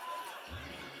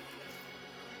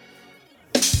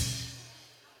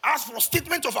 Ask for a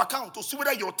statement of account to see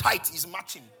whether your tithe is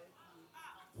matching.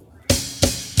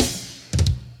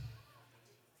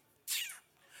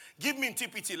 Give me in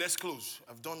TPT. Let's close.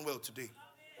 I've done well today.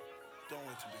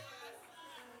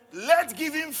 Let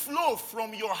giving flow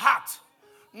from your heart,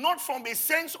 not from a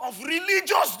sense of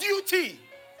religious duty.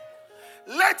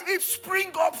 Let it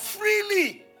spring up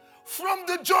freely from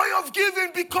the joy of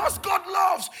giving, because God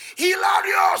loves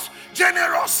hilarious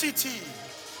generosity.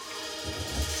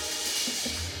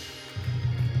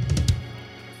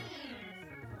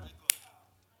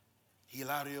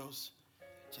 Hilarious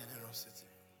generosity.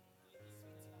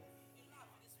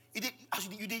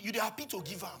 You're happy to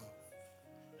give him.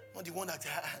 Not the one that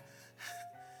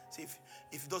see,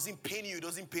 if it doesn't pain you, it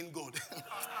doesn't pain God.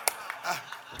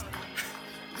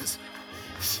 This,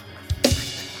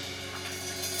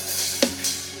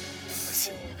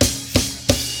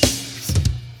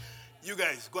 you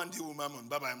guys, go and deal with Mammon.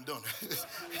 Bye-bye, I'm done.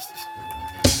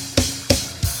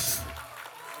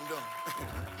 I'm done.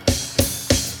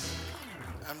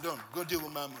 I'm done. Go deal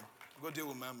with Mammon. Go deal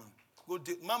with Mammon.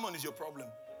 Mammon is your problem.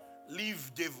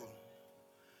 Leave devil.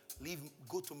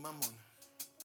 Go to Mammon.